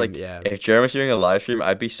Live camera, stream, like yeah. if Jaron was doing a live stream,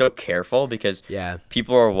 I'd be so careful because Yeah.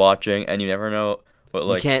 people are watching and you never know what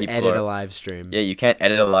like You can't people edit are. a live stream. Yeah, you can't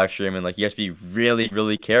edit a live stream, and like you have to be really,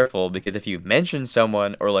 really careful because if you mention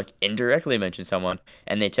someone or like indirectly mention someone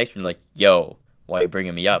and they text me like, "Yo, why are you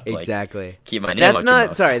bringing me up?" Like, Exactly. keep my name That's out your not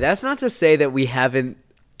mouth. sorry. That's not to say that we haven't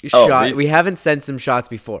Oh, shot. We haven't sent some shots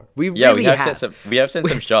before. We Yeah, really we have have. sent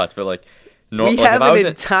some shots, but like, We like, have if I an was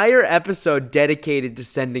entire episode dedicated to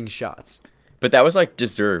sending shots. but that was like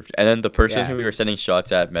deserved. And then the person Yeah. who we were sending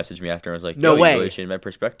shots at messaged me after and was like, No "Yo, you way. really changed my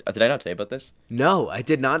perspective." Did I not tell you about this? No, I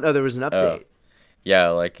did not know there was an update. Yeah,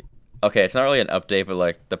 like, okay, it's not really an update, but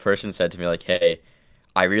like the person said to me like, "Hey,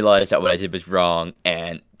 I realized that what I did was wrong,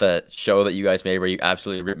 and the show that you guys made where you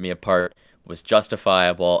absolutely ripped me apart was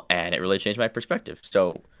justifiable, and it really changed my perspective."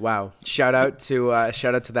 So Wow! Shout out to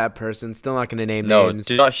that person. Still not going to name no, names.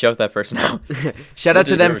 do not shout that person out. Shout They out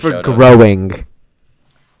to them deserve a for shout out. growing.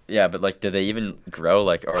 Yeah, but like, did they even grow?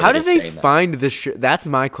 Like, or How are did they they saying that? find the? That's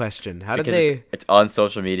my question. How did Because they? it's on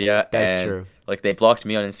social media. That's and, true. Like they blocked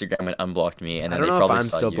me on Instagram and unblocked me, and I then don't they know if probably I'm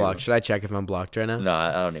saw still you. blocked. Should I check if I'm blocked right now? No,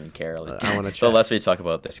 I don't even care. Like, I wanna The check. less we talk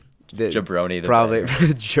about this The- jabroni, the Probably better.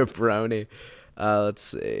 jabroni. Let's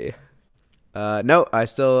see. No, I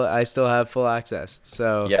still have full access.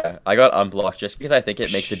 So Yeah, I got unblocked just because I think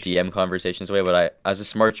it makes the DM conversations away. But as a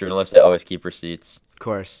smart journalist, I always keep receipts. of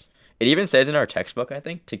course. It even says in our textbook, I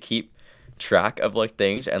think, to keep track of like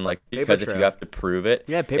things and like because if trail. you have to prove it,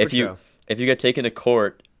 Yeah, paper if you trail. if you get taken to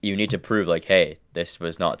court, you need to prove like, hey, this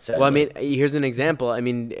was not said. Well, I mean, here's an example. I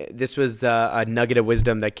mean, this was a nugget of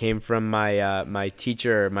wisdom that came from my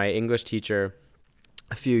teacher, my English teacher,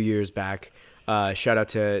 a few years back. Shout out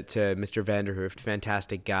to Mr. Vanderhooft,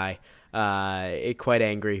 fantastic guy. Quite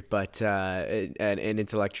angry, but an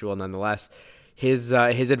intellectual nonetheless. His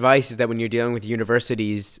advice is that when you're dealing with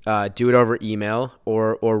universities, do it over email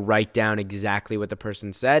or write down exactly what the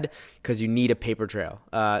person said because you need a paper trail.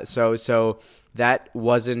 So that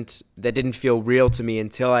didn't feel real to me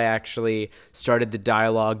until I actually started the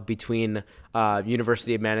dialogue between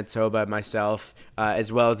University of Manitoba and myself,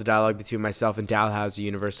 as well as the dialogue between myself and Dalhousie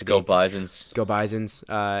University. Go Bisons. Go Bisons.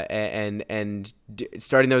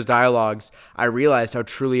 Starting those dialogues, I realized how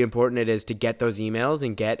truly important it is to get those emails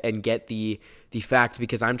and get the fact,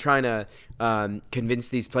 because I'm trying to convince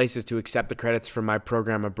these places to accept the credits from my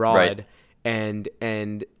program abroad. Right.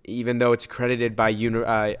 And even though it's accredited by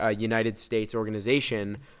a United States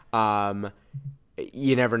organization,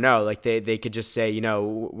 you never know. Like they could just say,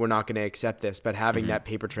 we're not going to accept this. But having that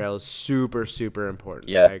paper trail is super, super important.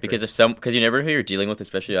 Yeah, because because you never know who you're dealing with,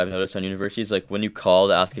 especially I've noticed on universities, like when you call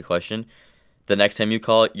to ask a question, the next time you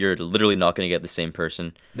call, you're literally not going to get the same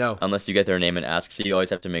person. No. Unless you get their name and ask. So you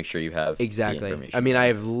always have to make sure you have exactly. the information. I mean, I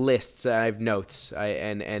have lists, I have notes,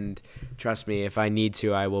 and trust me, if I need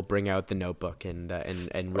to, I will bring out the notebook and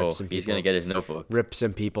rip some people. He's gonna get his notebook. Rip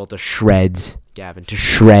some people to shreds, Gavin, to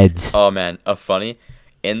shreds. Oh man,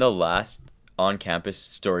 in the last on-campus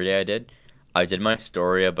story day I did my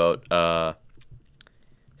story about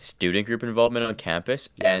student group involvement on campus,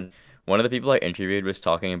 and one of the people I interviewed was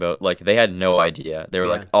talking about, like, they had no idea. They were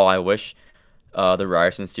like, oh, I wish the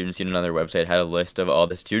Ryerson Student Union on their website had a list of all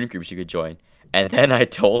the student groups you could join. And then I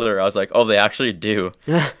told her, I was like, oh, they actually do.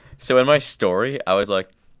 So in my story, I was like,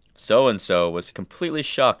 so-and-so was completely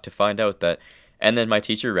shocked to find out that. And then my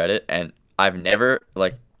teacher read it, and I've never,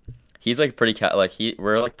 like, he's, like,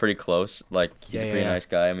 we're, like, pretty close. Like, he's a pretty nice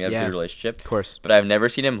guy, and we have a good relationship. Of course. But I've never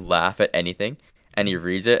seen him laugh at anything. And he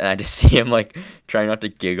reads it, and I just see him, like, trying not to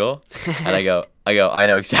giggle. And I go, I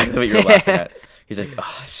know exactly what you're laughing at. He's like,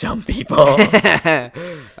 oh, some people. I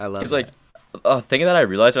love it. It's like, a thing that I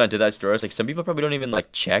realized when I did that story is, like, some people probably don't even,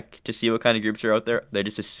 like, check to see what kind of groups are out there. They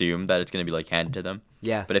just assume that it's going to be, like, handed to them.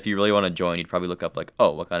 Yeah. But if you really want to join, you'd probably look up, like,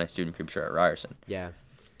 oh, what kind of student groups are at Ryerson? Yeah.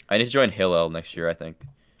 I need to join Hillel next year, I think.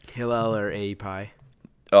 Hillel or AEPI?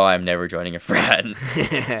 Oh, I'm never joining a frat.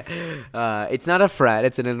 It's not a frat.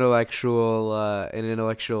 It's an intellectual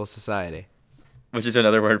society. Which is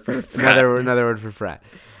another word for frat. Another word for frat.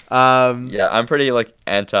 Yeah, I'm pretty, like,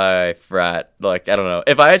 anti-frat. Like, I don't know.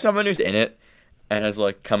 If I had someone who's in it and has,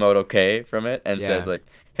 like, come out okay from it and said, like,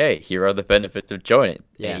 hey, here are the benefits of joining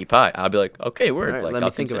AEPI, I'll be like, okay, word. Right, like, let I'll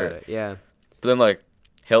me think about it. Yeah. But then, like,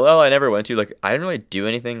 Hillel I never went to. Like, I didn't really do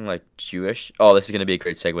anything, like, Jewish. Oh, this is going to be a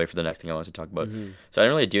great segue for the next thing I want to talk about. Mm-hmm. So I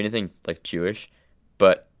didn't really do anything, like, Jewish.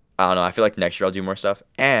 But, I don't know. I feel like next year I'll do more stuff.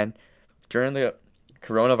 And during the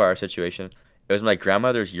coronavirus situation, it was my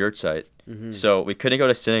grandmother's yurt site. Mm-hmm. So we couldn't go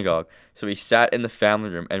to synagogue. So we sat in the family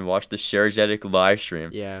room and watched the Sharegetic live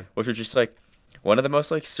stream. Yeah. Which was just, like, one of the most,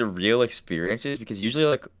 like, surreal experiences. Because usually,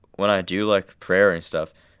 like, when I do, like, prayer and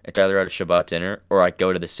stuff, it's either at a Shabbat dinner or I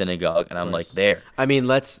go to the synagogue and I'm, like, there. I mean,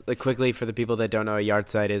 let's quickly, for the people that don't know, a yard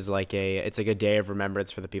site is like it's like a day of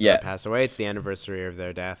remembrance for the people that pass away. It's the anniversary of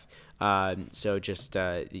their death. So just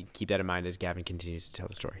keep that in mind as Gavin continues to tell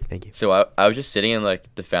the story. Thank you. So I was just sitting in,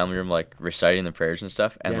 like, the family room, like, reciting the prayers and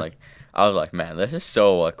stuff, and like, I was like, man, this is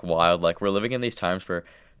so, like, wild. Like, we're living in these times where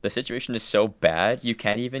the situation is so bad you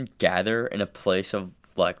can't even gather in a place of,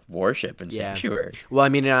 like, worship and sanctuary. Well, I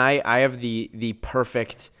mean, I have the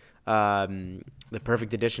perfect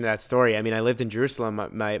addition to that story. I mean, I lived in Jerusalem.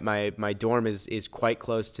 My dorm is quite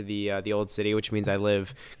close to the old city, which means I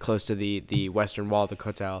live close to the western wall, the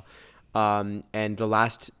Kotel. And the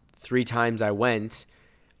last 3 times I went,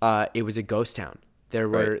 it was a ghost town. There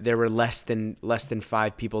were less than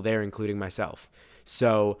 5 people there, including myself.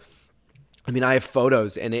 So, I mean, I have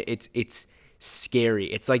photos, and it's scary.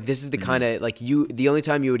 It's like, this is the kind of, like, the only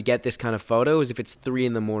time you would get this kind of photo is if it's 3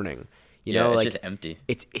 a.m. You know, it's like, just empty.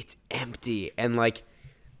 It's empty. And, like,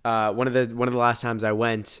 one of the last times I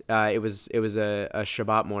went, it was a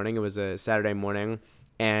Shabbat morning. It was a Saturday morning,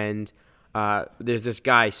 and there's this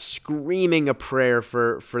guy screaming a prayer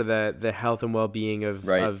for the health and well-being of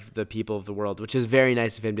the people of the world, which is very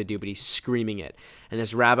nice of him to do, but he's screaming it. And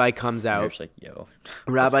this rabbi comes out. Just like, yo.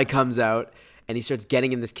 Rabbi comes out, and he starts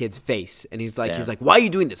getting in this kid's face, and he's like, why are you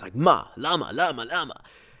doing this? Like, lama.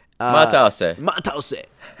 Matause,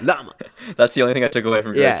 lama. That's the only thing I took away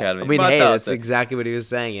from Greg Academy. I mean, hey, that's exactly what he was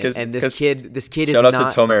saying. And this kid is shout not. Shout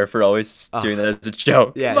out to Tomer for always doing that as a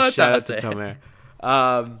joke. Yeah, Matause. Shout out to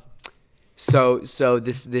Tomer. So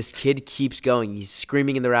this kid keeps going. He's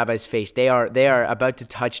screaming in the rabbi's face. They are about to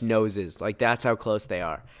touch noses. Like, that's how close they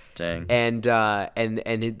are. Dang. And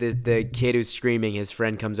the kid who's screaming, his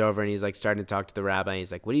friend comes over and he's like starting to talk to the rabbi. And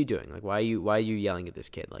he's like, "What are you doing? Like, why are you yelling at this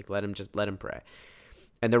kid? Like, let him pray."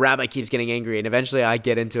 And the rabbi keeps getting angry. And eventually I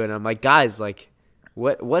get into it and I'm like, "Guys, like,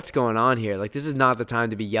 what's going on here? Like, this is not the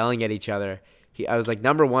time to be yelling at each other." I was like,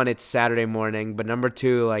 number one, it's Saturday morning, but number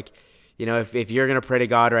two, like, if you're gonna pray to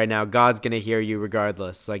God right now, God's gonna hear you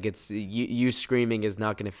regardless. Like you screaming is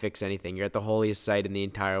not gonna fix anything. You're at the holiest site in the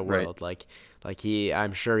entire world. Right.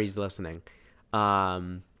 I'm sure he's listening.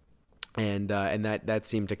 And that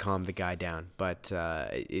seemed to calm the guy down, but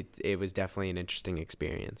it was definitely an interesting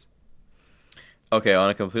experience. Okay, on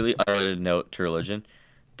a completely unrelated note to religion,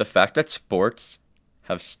 the fact that sports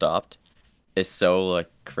have stopped is so like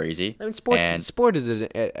crazy. I mean, And sport is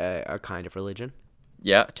a kind of religion.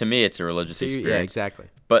 yeah, to me it's a religious So yeah, experience. exactly.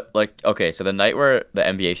 But like, okay, so the night where the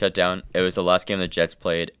NBA shut down, it was the last game the Jets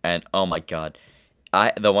played, and oh my God,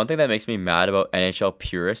 the one thing that makes me mad about NHL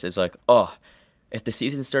purists is like, oh, if the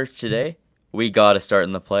season starts today, we gotta start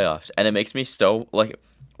in the playoffs, and it makes me so like,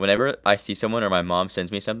 whenever I see someone or my mom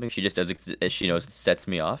sends me something, she just does it 'cause she knows it sets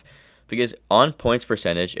me off, because on points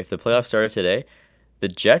percentage, if the playoffs started today, the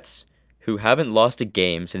Jets, who haven't lost a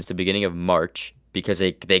game since the beginning of March because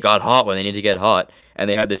they got hot when they need to get hot, and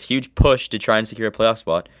they had this huge push to try and secure a playoff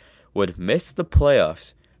spot, would miss the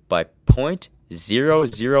playoffs by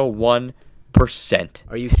 0.001%.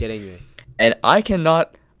 Are you kidding me? And I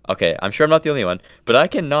cannot, okay, I'm sure I'm not the only one, but I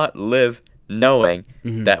cannot live knowing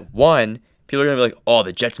that one, people are going to be like, oh,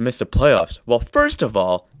 the Jets missed the playoffs. Well, first of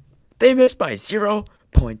all, they missed by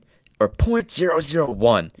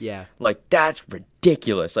 0.001. Yeah. Like, that's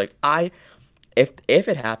ridiculous. Like, if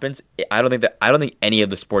it happens, I don't think any of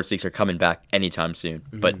the sports leagues are coming back anytime soon.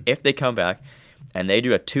 But if they come back and they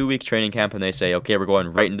do a 2-week training camp and they say, okay, we're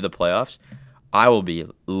going right into the playoffs, I will be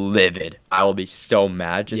livid. I will be so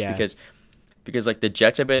mad just because like the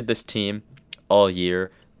Jets have been this team all year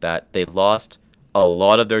that they lost a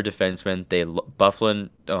lot of their defensemen. Bufflin,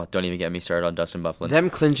 oh, don't even get me started on Dustin Bufflin. Them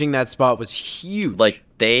clinching that spot was huge. Like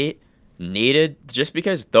they needed, just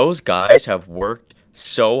because those guys have worked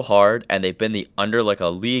so hard and they've been a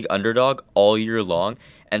league underdog all year long,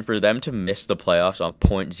 and for them to miss the playoffs on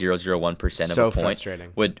 0.001% of So a point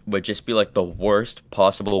frustrating. would just be like the worst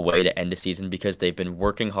possible way to end a season, because they've been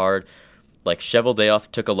working hard. Like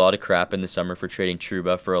Cheveldayoff took a lot of crap in the summer for trading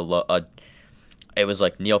Trouba for it was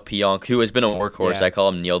like Neil Pionk, who has been a workhorse. Yeah. I call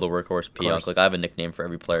him Neil the Workhorse Pionk. Like I have a nickname for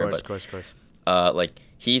every player, Of but course. like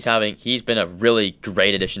he's been a really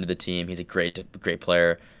great addition to the team. He's a great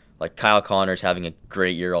player. Like Kyle Connor's having a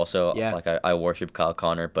great year also. Yeah. Like I worship Kyle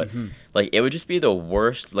Connor, but like it would just be the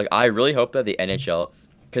worst. Like I really hope that the NHL,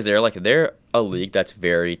 because they're a league that's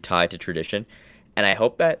very tied to tradition, and I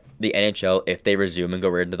hope that the NHL, if they resume and go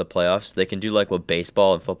right into the playoffs, they can do like what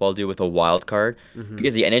baseball and football do with a wild card,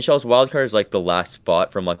 because the NHL's wild card is like the last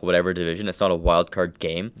spot from like whatever division. It's not a wild card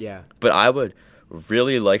game. Yeah. But I would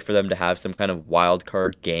really like for them to have some kind of wild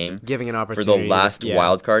card game Giving an for opportunity the last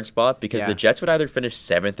wild card spot, because Yeah. the Jets would either finish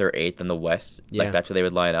 7th or 8th in the West. Yeah. Like that's where they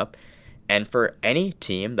would line up. And for any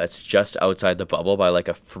team that's just outside the bubble by like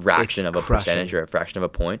a fraction It's of a crushing. percentage or a fraction of a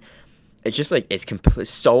point, it's just like it's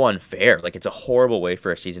so unfair. Like it's a horrible way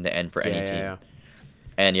for a season to end for any team. Yeah.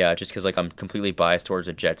 And yeah, just because like I'm completely biased towards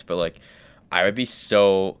the Jets, but like I would be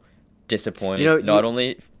so disappointed, not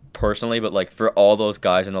only personally, but like for all those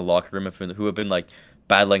guys in the locker room who have been like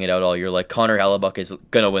battling it out all year. Like Connor Hellebuck is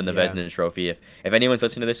gonna win the Vezina Trophy. If anyone's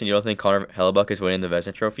listening to this and you don't think Connor Hellebuck is winning the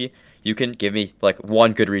Vezina Trophy, you can give me like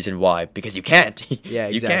one good reason why, because you can't. Yeah,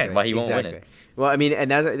 exactly. You can't. Why he won't win it? Well, I mean,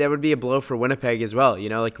 and that would be a blow for Winnipeg as well.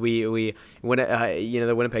 Like the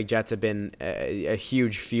Winnipeg Jets have been a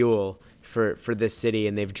huge fuel for this city,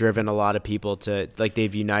 and they've driven a lot of people to, like,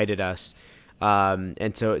 they've united us.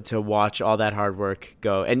 And to watch all that hard work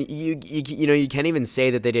go, and you can't even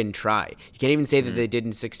say that they didn't try. You can't even say that they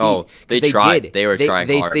didn't succeed. Oh, they tried. Did. They were trying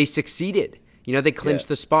hard. They succeeded. They clinched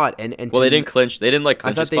the spot, and well, they didn't clinch. They didn't like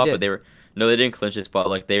clinch the spot, they but they were. No, they didn't clinch the spot.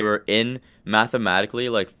 Like they were in mathematically,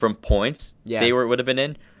 like from points, they would have been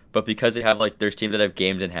in. But because they have like there's teams that have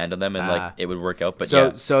games in hand on them, and like it would work out.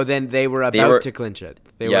 But so then they were about to clinch it.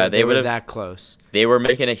 They were that close. They were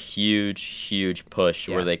making a huge push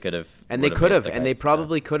where they could have. And they could have, and they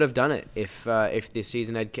probably could have done it if the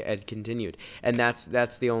season had continued. And that's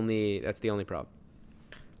the only problem.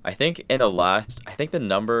 I think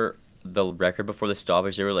the record before the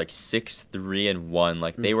stoppage, they were like 6-3-1.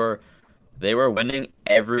 Like they were winning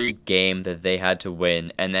every game that they had to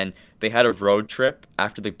win, and then they had a road trip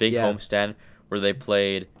after the big homestand where they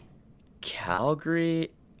played Calgary,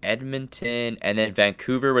 Edmonton, and then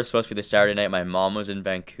Vancouver was supposed to be the Saturday night. My mom was in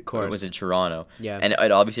Vancouver, was in Toronto, and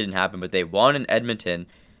it obviously didn't happen. But they won in Edmonton,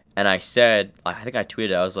 and I think I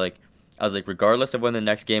tweeted, I was like, regardless of when the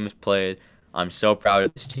next game is played, I'm so proud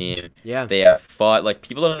of this team. Yeah, they have fought. Like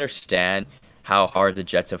people don't understand how hard the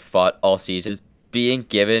Jets have fought all season, being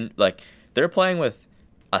given like they're playing with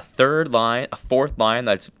a fourth line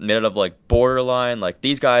that's made out of like borderline. Like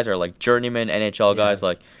these guys are like journeyman NHL guys.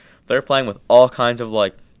 Like they're playing with all kinds of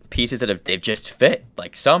like pieces they've just fit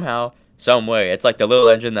like somehow, some way. It's like the little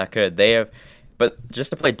engine that could. They have, but just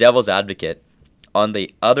to play devil's advocate, on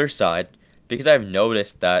the other side, because I've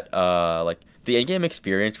noticed that like the in-game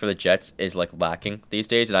experience for the Jets is like lacking these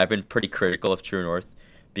days, and I've been pretty critical of True North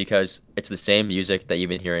because it's the same music that you've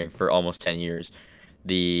been hearing for almost 10 years.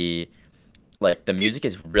 The the music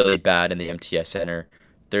is really bad in the MTS Center.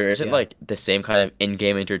 There isn't Yeah. like the same kind of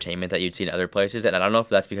in-game entertainment that you'd see in other places, and I don't know if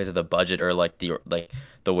that's because of the budget or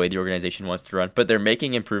the way the organization wants to run. But they're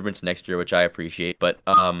making improvements next year, which I appreciate. But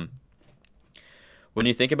when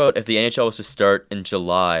you think about if the NHL was to start in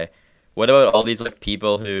July, what about all these like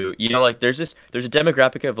people who like there's a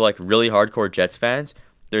demographic of like really hardcore Jets fans.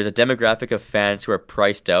 There's a demographic of fans who are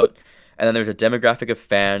priced out, and then there's a demographic of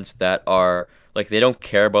fans that are like they don't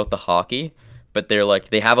care about the hockey, but they're like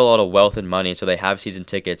they have a lot of wealth and money, so they have season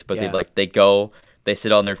tickets, but Yeah. they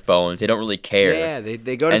sit on their phones, they don't really care. Yeah,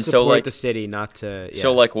 they go to And so support like the city, not to.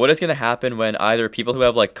 so Yeah. like what is gonna happen when either people who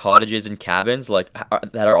have like cottages and cabins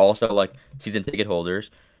that are also like season ticket holders,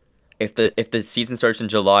 if the season starts in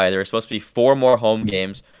July, there are supposed to be four more home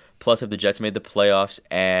games. Plus, if the Jets made the playoffs,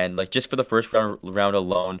 and like just for the first round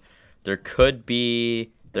alone, there could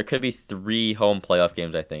be three home playoff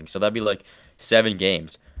games. I think so. That'd be like 7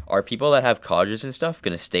 games. Are people that have cottages and stuff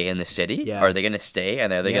gonna stay in the city? Yeah. Are they gonna stay?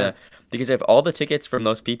 And are they Yeah. gonna? Because if all the tickets from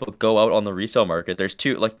those people go out on the resale market, there's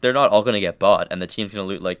two. Like they're not all gonna get bought, and the team's gonna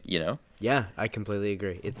lose. Yeah, I completely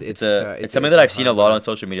agree. It's something that I've seen a lot on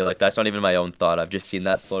social media. Like that's not even my own thought. I've just seen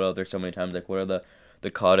that float out there so many times. Like what are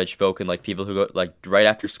the cottage folk and like people who go like right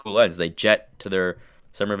after school ends, they jet to their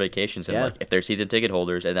summer vacations and Yeah. like if they're season ticket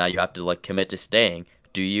holders and now you have to like commit to staying,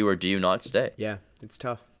 do you or do you not stay? Yeah, it's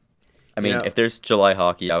tough. I You mean, know, if there's July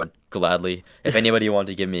hockey, I would gladly. If anybody wanted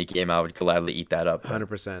to give me a game, I would gladly eat that up.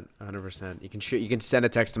 100%, 100%. You can send a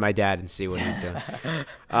text to my dad and see what he's doing.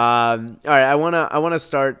 All right, I wanna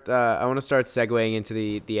start segueing into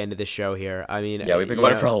the end of the show here. I mean, Yeah, we've been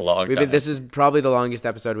going for a long time. This is probably the longest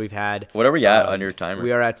episode we've had. What are we at on your timer?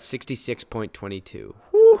 We are at 66.22.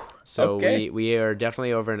 So Okay. we are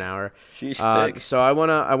definitely over an hour. Sheesh sticks. So I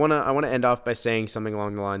wanna end off by saying something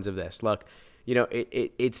along the lines of this. Look,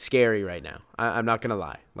 it's scary right now. I'm not gonna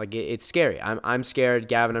lie. Like it's scary. I'm scared.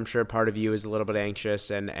 Gavin, I'm sure part of you is a little bit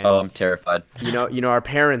anxious, and Oh, I'm terrified. our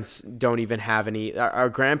parents don't even have any. Our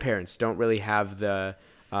grandparents don't really have the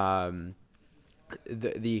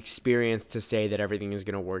experience to say that everything is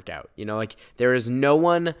gonna work out. Like there is no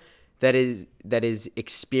one that is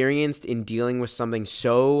experienced in dealing with something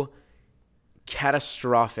so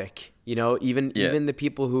catastrophic. Even the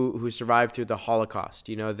people who survived through the Holocaust,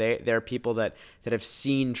 they're people that have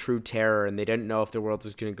seen true terror, and they didn't know if the world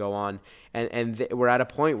was going to go on, and we're at a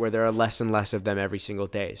point where there are less and less of them every single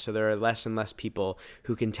day. So there are less and less people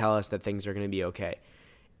who can tell us that things are going to be okay,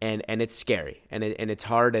 and it's scary, and it's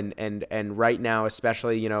hard, and right now,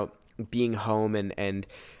 especially being home and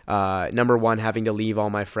number one, having to leave all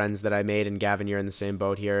my friends that I made, and Gavin, you're in the same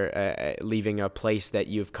boat here, leaving a place that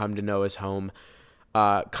you've come to know as home.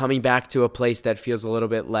 Coming back to a place that feels a little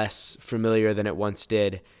bit less familiar than it once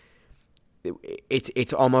did,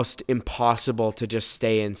 it's almost impossible to just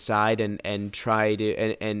stay inside and try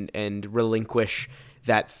to and relinquish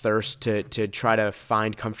that thirst to try to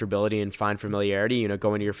find comfortability and find familiarity.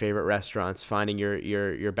 Going to your favorite restaurants, finding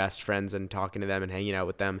your best friends and talking to them and hanging out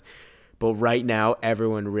with them. But right now,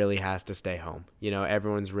 everyone really has to stay home.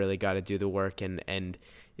 Everyone's really got to do the work. And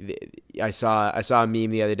I saw a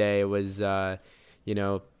meme the other day. It was an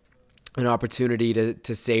opportunity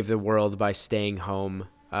to save the world by staying home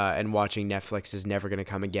and watching Netflix is never going to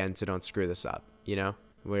come again, so don't screw this up.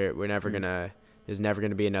 We're never going to there's never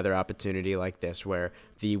going to be another opportunity like this where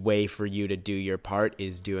the way for you to do your part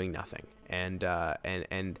is doing nothing. And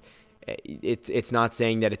it's not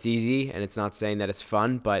saying that it's easy, and it's not saying that it's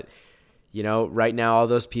fun, but right now, all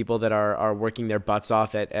those people that are working their butts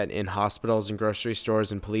off in hospitals and grocery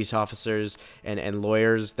stores and police officers and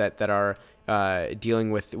lawyers that are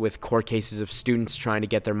dealing with court cases of students trying to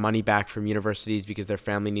get their money back from universities because their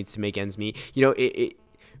family needs to make ends meet.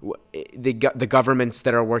 The governments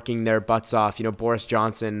that are working their butts off. Boris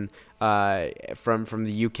Johnson from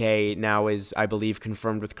the UK now is, I believe,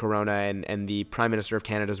 confirmed with corona, and the Prime Minister of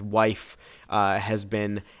Canada's wife has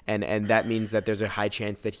been, and that means that there's a high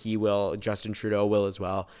chance that Justin Trudeau will as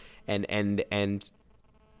well, and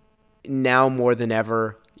now more than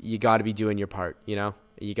ever, you got to be doing your part.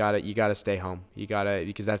 You gotta stay home.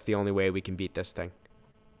 Because that's the only way we can beat this thing.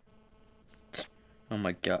 Oh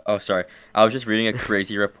my god. Oh, sorry. I was just reading a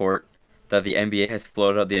crazy report that the NBA has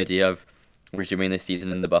floated out the idea of resuming the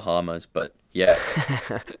season in the Bahamas, but yeah.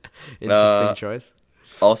 Interesting choice.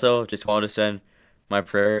 Also, just wanted to send my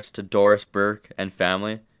prayers to Doris Burke and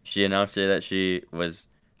family. She announced today that she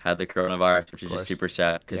had the coronavirus, which Of is just course. super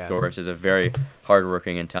sad because Yeah. Doris is a very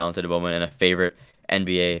hardworking and talented woman and a favorite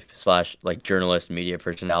NBA slash like journalist media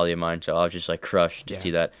personality of mine. So I was just like crushed to Yeah.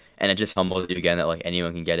 see that, and it just humbles you again that like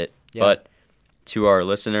anyone can get it. Yeah. But to our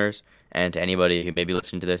listeners and to anybody who may be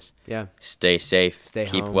listening to this, Yeah. stay safe, Stay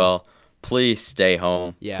keep home. well. Please stay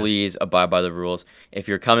home. Yeah. Please abide by the rules. If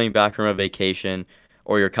you're coming back from a vacation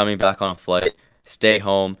or you're coming back on a flight, stay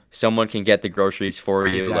home. Someone can get the groceries for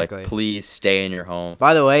you. Exactly. Like, please stay in your home.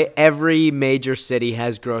 By the way, every major city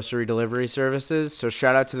has grocery delivery services, so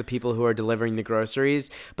shout out to the people who are delivering the groceries,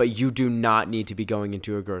 but you do not need to be going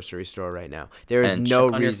into a grocery store right now. There is And no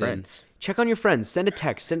check on your reason. friends. Check on your friends. Send a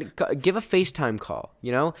text. Give a FaceTime call.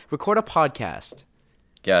 Record a podcast.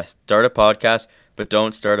 Yeah, start a podcast, but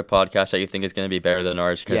don't start a podcast that you think is going to be better than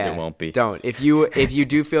ours because it won't be. Don't. If you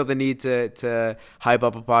do feel the need to hype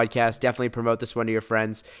up a podcast, definitely promote this one to your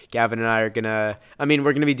friends. Gavin and I are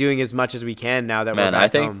we're gonna be doing as much as we can now that we're Man, back I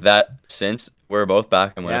think home. that since we're both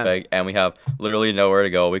back in Yeah. Winnipeg and we have literally nowhere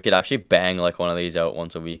to go, we could actually bang like one of these out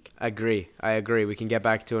once a week. I agree. We can get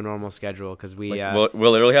back to a normal schedule because we Like,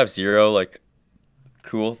 we'll literally have zero like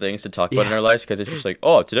cool things to talk about in Yeah. our lives because it's just like,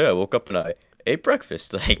 oh, today I woke up and I ate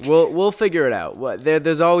breakfast. Like, we'll figure it out.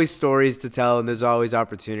 There's always stories to tell and there's always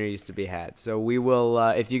opportunities to be had. So we will.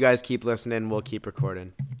 If you guys keep listening, we'll keep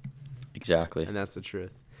recording, exactly. and that's the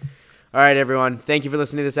truth. All right, everyone. Thank you for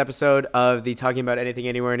listening to this episode of the Talking About Anything,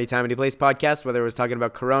 Anywhere, Anytime, Any Place podcast, whether it was talking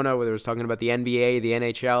about Corona, whether it was talking about the NBA, the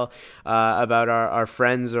NHL, about our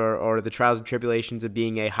friends or the trials and tribulations of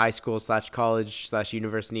being a high school / college /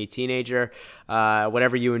 university teenager.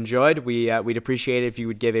 Whatever you enjoyed, we'd appreciate it if you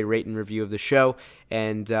would give a rate and review of the show.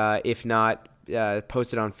 And if not,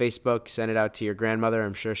 post it on Facebook, send it out to your grandmother.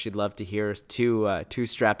 I'm sure she'd love to hear two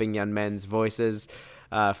strapping young men's voices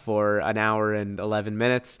for an hour and 11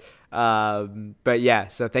 minutes. But yeah,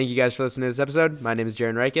 so thank you guys for listening to this episode. My name is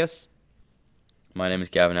Jaron Reikus, My name is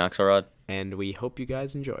Gavin Axelrod. and we hope you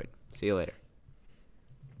guys enjoyed. See you later.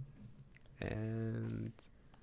 And